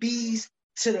 IGBs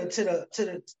to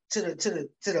the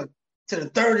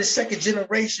third and second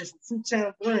generation from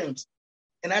Fruitown Brims.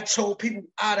 And I told people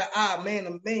eye to eye, man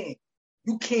to man,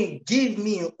 you can't give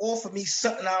me and offer me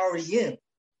something I already am.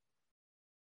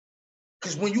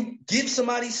 Because when you give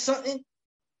somebody something,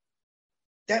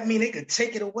 that means they could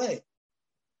take it away.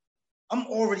 I'm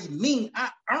already mean. I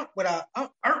earned where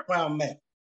I'm at.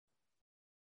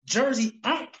 Jersey,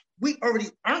 we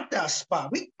already earned our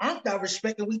spot. We earned our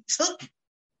respect and we took it.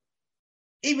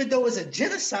 Even though it's a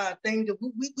genocide thing, that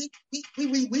we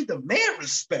demand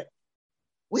respect.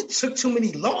 We took too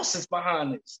many losses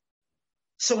behind this.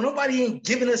 So nobody ain't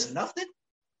giving us nothing.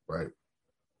 Right.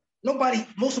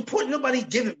 Most important, nobody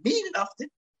giving me nothing.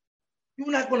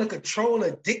 You're not going to control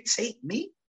or dictate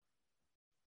me.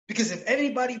 Because if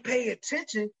anybody pay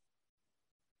attention,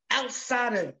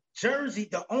 outside of Jersey,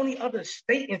 the only other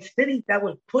state and city that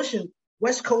was pushing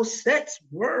West Coast sets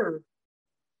were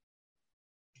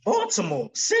Baltimore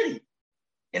City.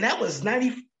 And that was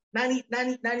 90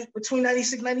 between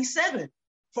 96, 97. As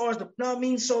far as the, you know what I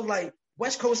mean? So like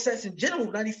West Coast sets in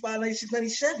general, 95, 96,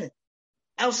 97.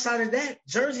 Outside of that,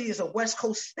 Jersey is a West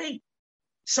Coast state.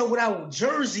 So without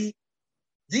Jersey,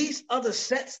 these other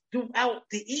sets throughout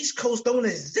the East Coast don't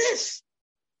exist.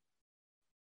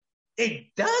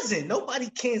 It doesn't. Nobody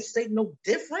can say no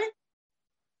different.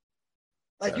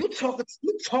 Like you talking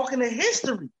to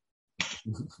history.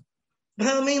 You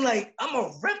know what I mean? Like I'm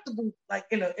a reputable, like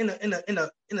in a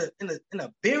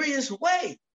various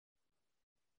way.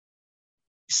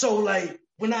 So like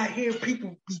when I hear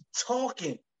people be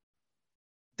talking,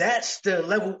 that's the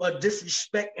level of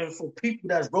disrespect and for people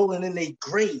that's rolling in their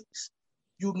graves,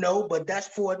 you know. But that's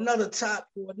for another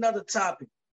topic.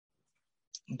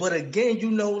 But again, you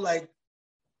know, like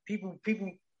people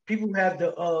have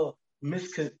the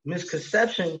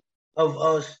misconception of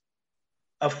us,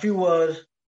 a few of us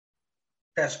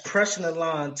that's pressing the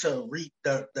line to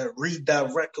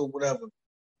redirect or whatever.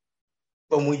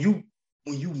 But when you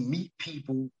meet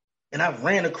people, and I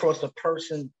ran across a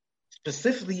person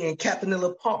specifically in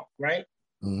Campanile Park, right?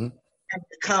 Mm-hmm. Having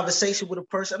a conversation with a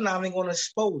person, I'm not even going to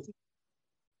expose it.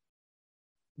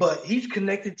 But he's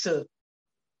connected to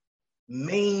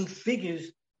main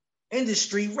figures,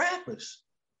 industry rappers,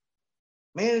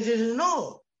 managers and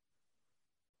all.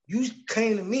 You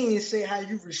came to me and say how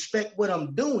you respect what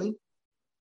I'm doing.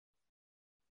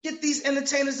 Get these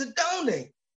entertainers to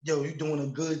donate. Yo, you doing a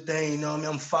good thing, you know what I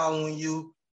mean? I'm following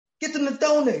you. Get them to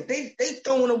donate. They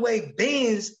throwing away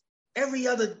bands every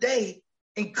other day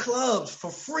in clubs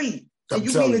for free. I'm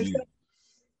telling you.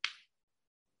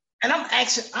 And I'm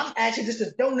asking just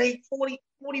to donate $4,500,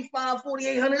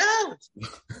 $4,800.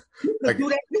 You could do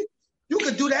that. You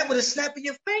could do that with a snap of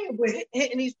your finger, but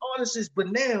hitting these artists.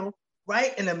 But now,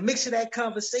 right, in the mix of that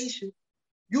conversation,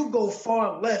 you go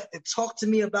far left and talk to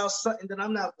me about something that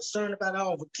I'm not concerned about, I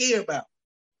don't care about.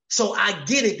 So I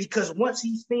get it, because once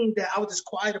he's seen that I was just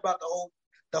quiet about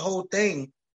the whole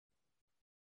thing,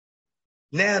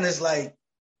 now it's like,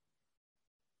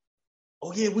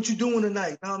 oh yeah, what you doing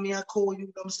tonight? You know what I mean? I call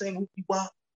you, I'm saying whoopie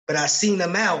wop, but I seen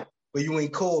them out, but you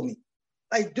ain't called me.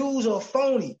 Like dudes are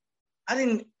phony. I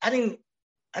didn't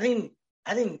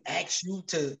ask you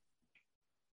to, you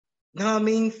know what I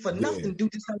mean, for nothing, do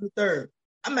this on the third.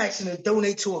 I'm asking to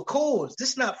donate to a cause.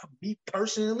 This is not for me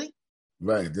personally.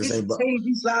 Right. This ain't change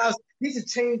these lives. These to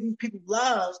change these people's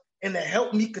lives and to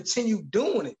help me continue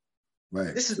doing it.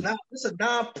 Right. This is a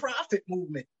non-profit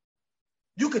movement.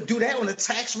 You could do that on a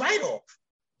tax write-off.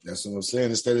 That's what I'm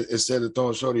saying. Instead of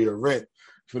throwing shorty the rent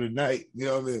for the night, you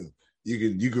know what I mean?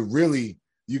 You could really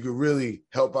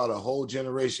help out a whole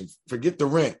generation. Forget the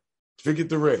rent.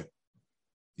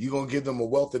 You're gonna give them a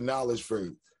wealth of knowledge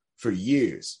for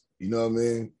years. You know what I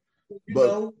mean? You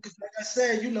know, because like I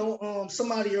said, you know,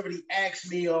 somebody already asked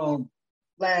me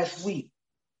last week.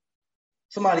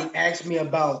 Somebody asked me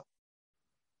about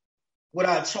what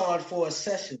I charge for a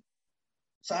session.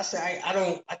 So I said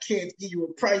I can't give you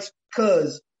a price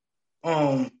because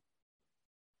I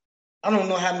don't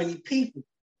know how many people.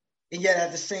 And yet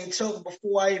at the same token,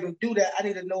 before I even do that, I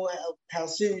need to know how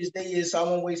serious they is, so I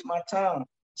won't waste my time.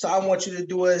 So I want you to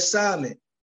do an assignment.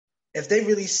 If they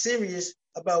really serious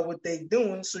about what they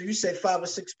doing, so you said 5 or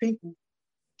 6 people,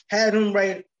 have them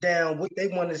write down what they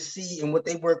want to see and what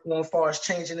they work on as far as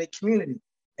changing their community.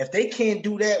 If they can't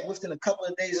do that within a couple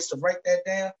of days just to write that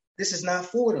down, this is not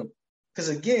for them. Because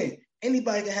again,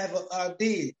 anybody can have an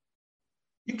idea.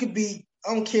 You could be,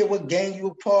 I don't care what gang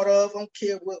you're a part of, I don't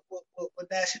care what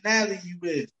nationality you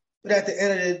is. But at the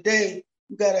end of the day,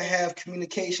 you got to have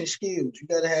communication skills. You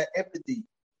got to have empathy.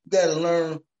 You got to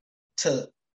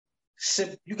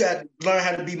learn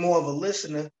how to be more of a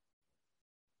listener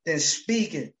than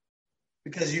speaking.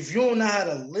 Because if you don't know how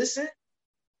to listen,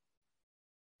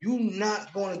 you're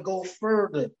not going to go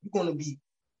further. You're going to be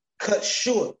cut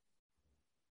short.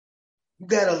 You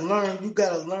got to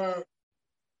learn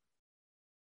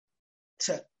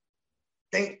to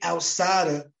think outside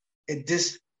of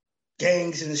this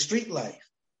gangs and the street life.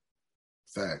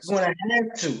 Facts. You're going to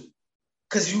have to.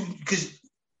 Because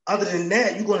other than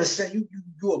that, you're going to say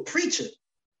you're a preacher.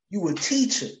 You a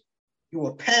teacher. You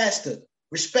a pastor.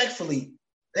 Respectfully,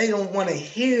 they don't want to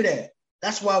hear that.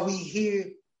 That's why we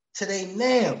here today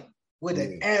now, where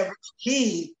the average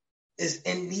kid is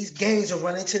in these gangs and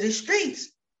running to the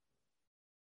streets.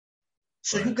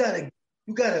 So you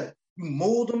gotta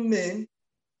mold them in,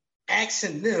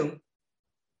 asking them,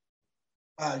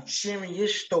 sharing your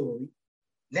story.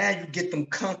 Now you get them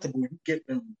comfortable, you get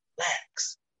them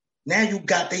relaxed. Now you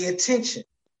got their attention.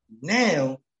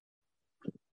 Now,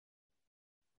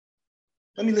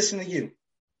 let me listen to you.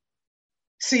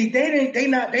 See, they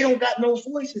don't got no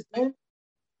voices, man.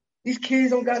 These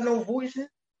kids don't got no voices.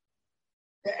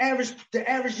 The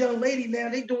average young lady now,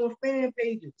 they doing fan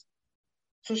pages.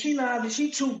 So she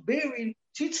too buried,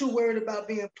 she too worried about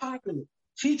being popular.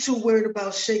 She too worried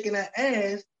about shaking her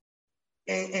ass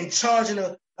and charging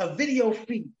a video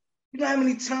fee. You know how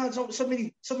many times so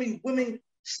many women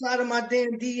slide in my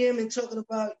damn DM and talking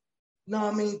about, you know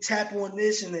what I mean, tap on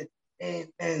this and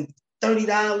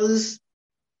 $30.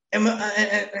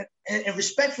 And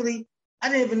respectfully, I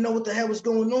didn't even know what the hell was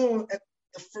going on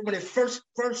when it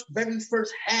very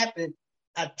first happened.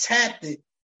 I tapped it.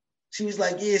 She was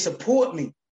like, "Yeah, support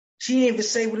me." She didn't even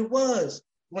say what it was.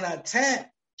 When I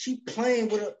tapped, she playing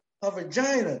with her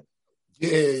vagina.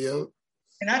 Yeah, yo.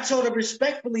 And I told her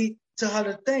respectfully to her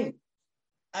to think.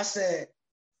 I said,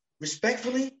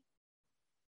 respectfully,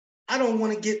 I don't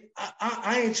want to get.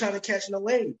 I ain't trying to catch no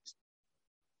waves.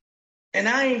 And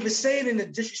I ain't even saying it in a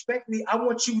disrespectfully. I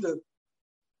want you to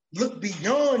look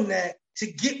beyond that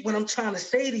to get what I'm trying to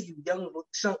say to you,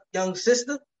 young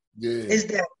sister. Yeah. Is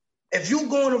that if you're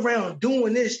going around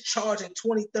doing this, charging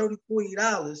 $20, $30,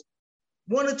 $40,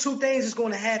 one or two things is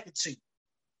going to happen to you.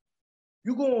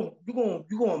 You're going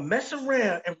to mess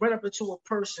around and run up into a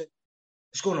person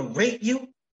that's going to rape you,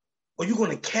 or you're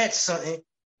going to catch something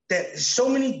that so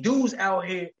many dudes out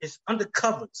here is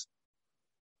undercovers.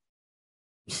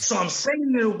 So I'm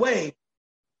saying it in a way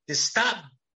to stop.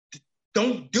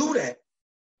 Don't do that,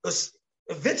 because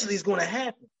eventually it's going to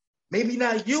happen. Maybe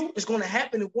not you. It's going to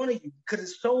happen to one of you, because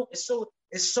it's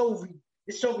so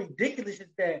ridiculous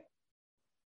that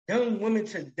young women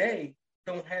today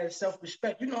don't have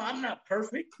self-respect. You know, I'm not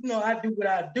perfect. You know, I do what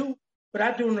I do, but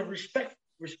I do it in a respect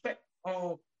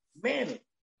manner.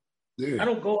 Yeah. I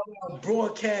don't go around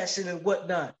broadcasting and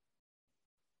whatnot.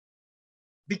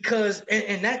 Because,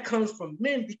 and that comes from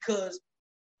men, because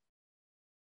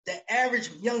the average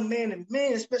young man and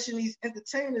men, especially these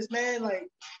entertainers, man, like,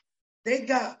 they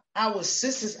got our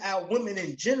sisters, our women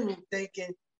in general,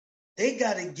 thinking they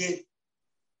got to get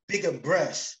bigger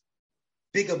breasts,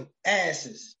 bigger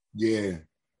asses. Yeah.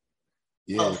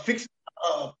 Yeah. Fix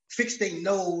their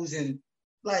nose, and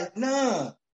like,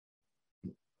 nah.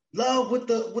 Love what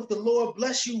the Lord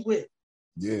bless you with.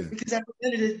 Yeah. Because at the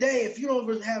end of the day, if you don't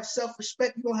really have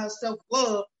self-respect, you don't have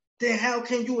self-love, then how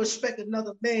can you expect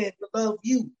another man to love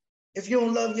you if you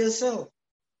don't love yourself?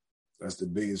 That's the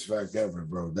biggest fact ever,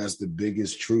 bro. That's the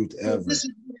biggest truth ever.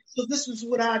 So this is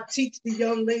what I teach the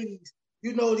young ladies,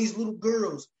 you know, these little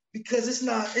girls, because it's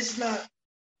not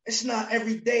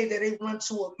every day that they run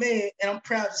to a man, and I'm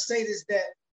proud to say this, that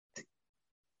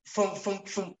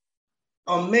from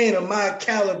a man of my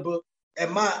caliber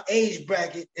at my age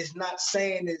bracket is not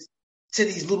saying this to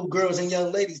these little girls and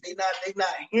young ladies. They not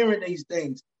hearing these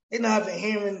things. They're not even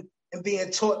hearing and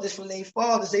being taught this from their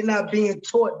fathers. They're not being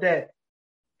taught that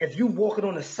if you walking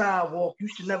on the sidewalk, you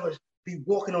should never be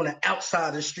walking on the outside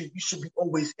of the street. You should be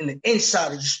always in the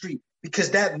inside of the street,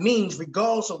 because that means,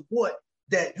 regardless of what,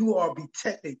 that you are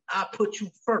protected. I put you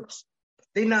first.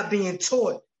 They're not being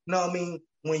taught. You know what I mean?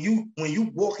 When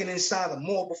you walking inside a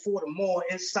mall, before the mall,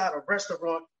 inside a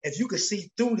restaurant, if you can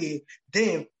see through there,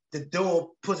 then the door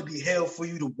supposed to be held for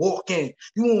you to walk in.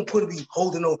 You won't put to be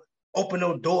open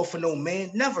no door for no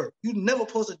man. Never. You never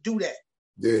supposed to do that.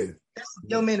 Yeah. That's a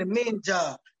young man and man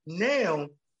job. Now,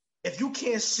 if you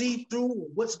can't see through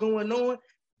what's going on,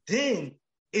 then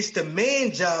it's the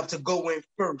man job to go in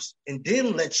first and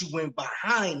then let you in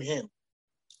behind him.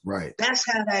 Right. That's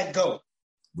how that goes.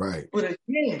 Right. But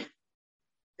again,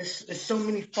 it's so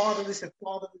many fatherless and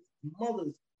fatherless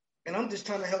mothers, and I'm just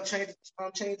trying to help change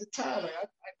the tide. Like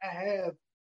I have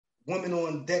women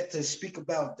on deck to speak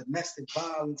about domestic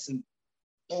violence and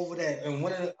over that. And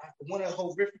one of the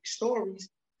horrific stories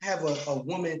have a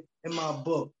woman in my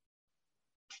book.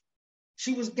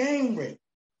 She was gang raped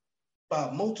by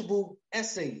multiple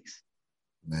essays.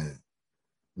 Man.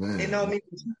 You know what I mean?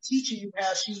 Teaching you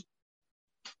how she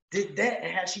did that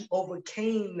and how she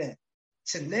overcame that.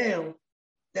 So now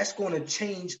that's going to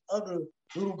change other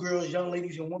little girls, young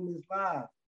ladies, and women's lives.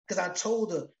 Because I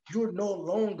told her, you're no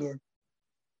longer,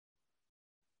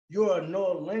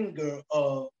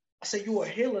 I said, you're a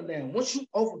healer now. Once you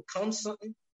overcome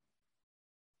something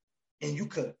and you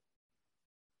could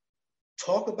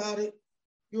talk about it,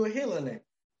 you're a healer now.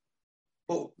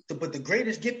 But the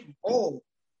greatest gift of all,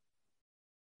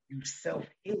 you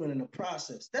self-healing in the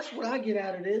process. That's what I get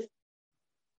out of this.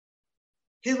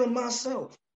 Healing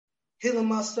myself. Healing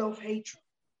my self-hatred.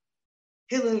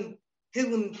 Healing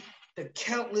the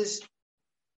countless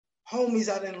homies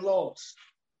I done lost.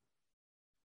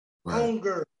 Right.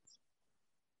 Hunger.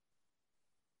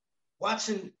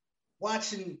 Watching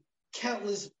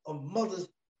countless of mothers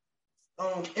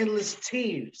endless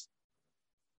tears.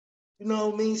 You know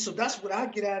what I mean? So that's what I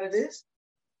get out of this.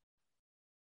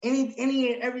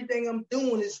 Any and everything I'm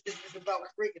doing is about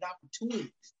creating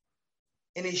opportunities.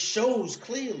 And it shows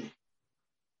clearly.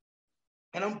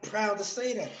 And I'm proud to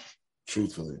say that.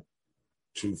 Truthfully.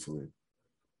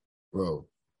 Bro,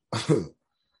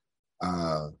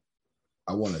 I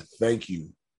want to thank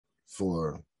you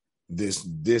for this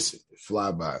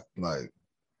flyby. Like,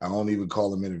 I don't even call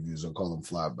them interviews. I call them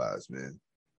flybys, man.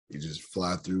 You just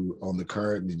fly through on the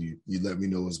current and you let me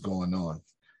know what's going on.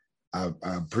 I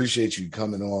appreciate you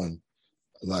coming on.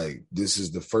 Like, this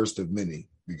is the first of many,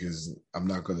 because I'm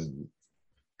not going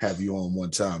to have you on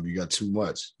one time. You got too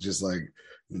much. Just like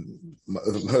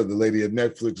the lady at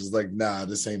Netflix was like, nah,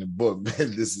 this ain't a book,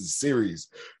 man. This is a series.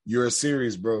 You're a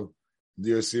series, bro.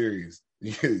 You're a series.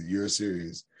 You're a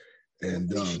series.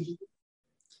 And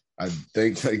I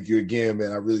thank you again,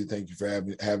 man. I really thank you for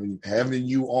having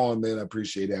you on, man. I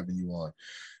appreciate having you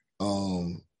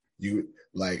on.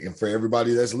 And for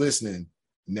everybody that's listening,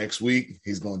 next week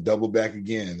he's going to double back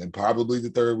again, and probably the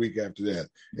third week after that.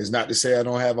 It's not to say I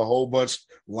don't have a whole bunch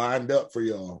lined up for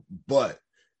y'all, but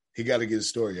he got to get his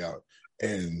story out,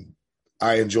 and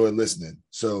I enjoy listening.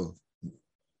 So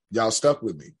y'all stuck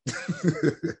with me.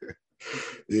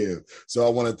 Yeah. So I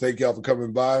want to thank y'all for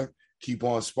coming by. Keep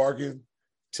on sparking.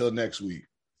 Till next week.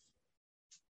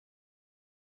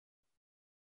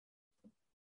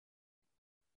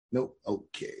 Nope.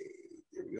 Okay.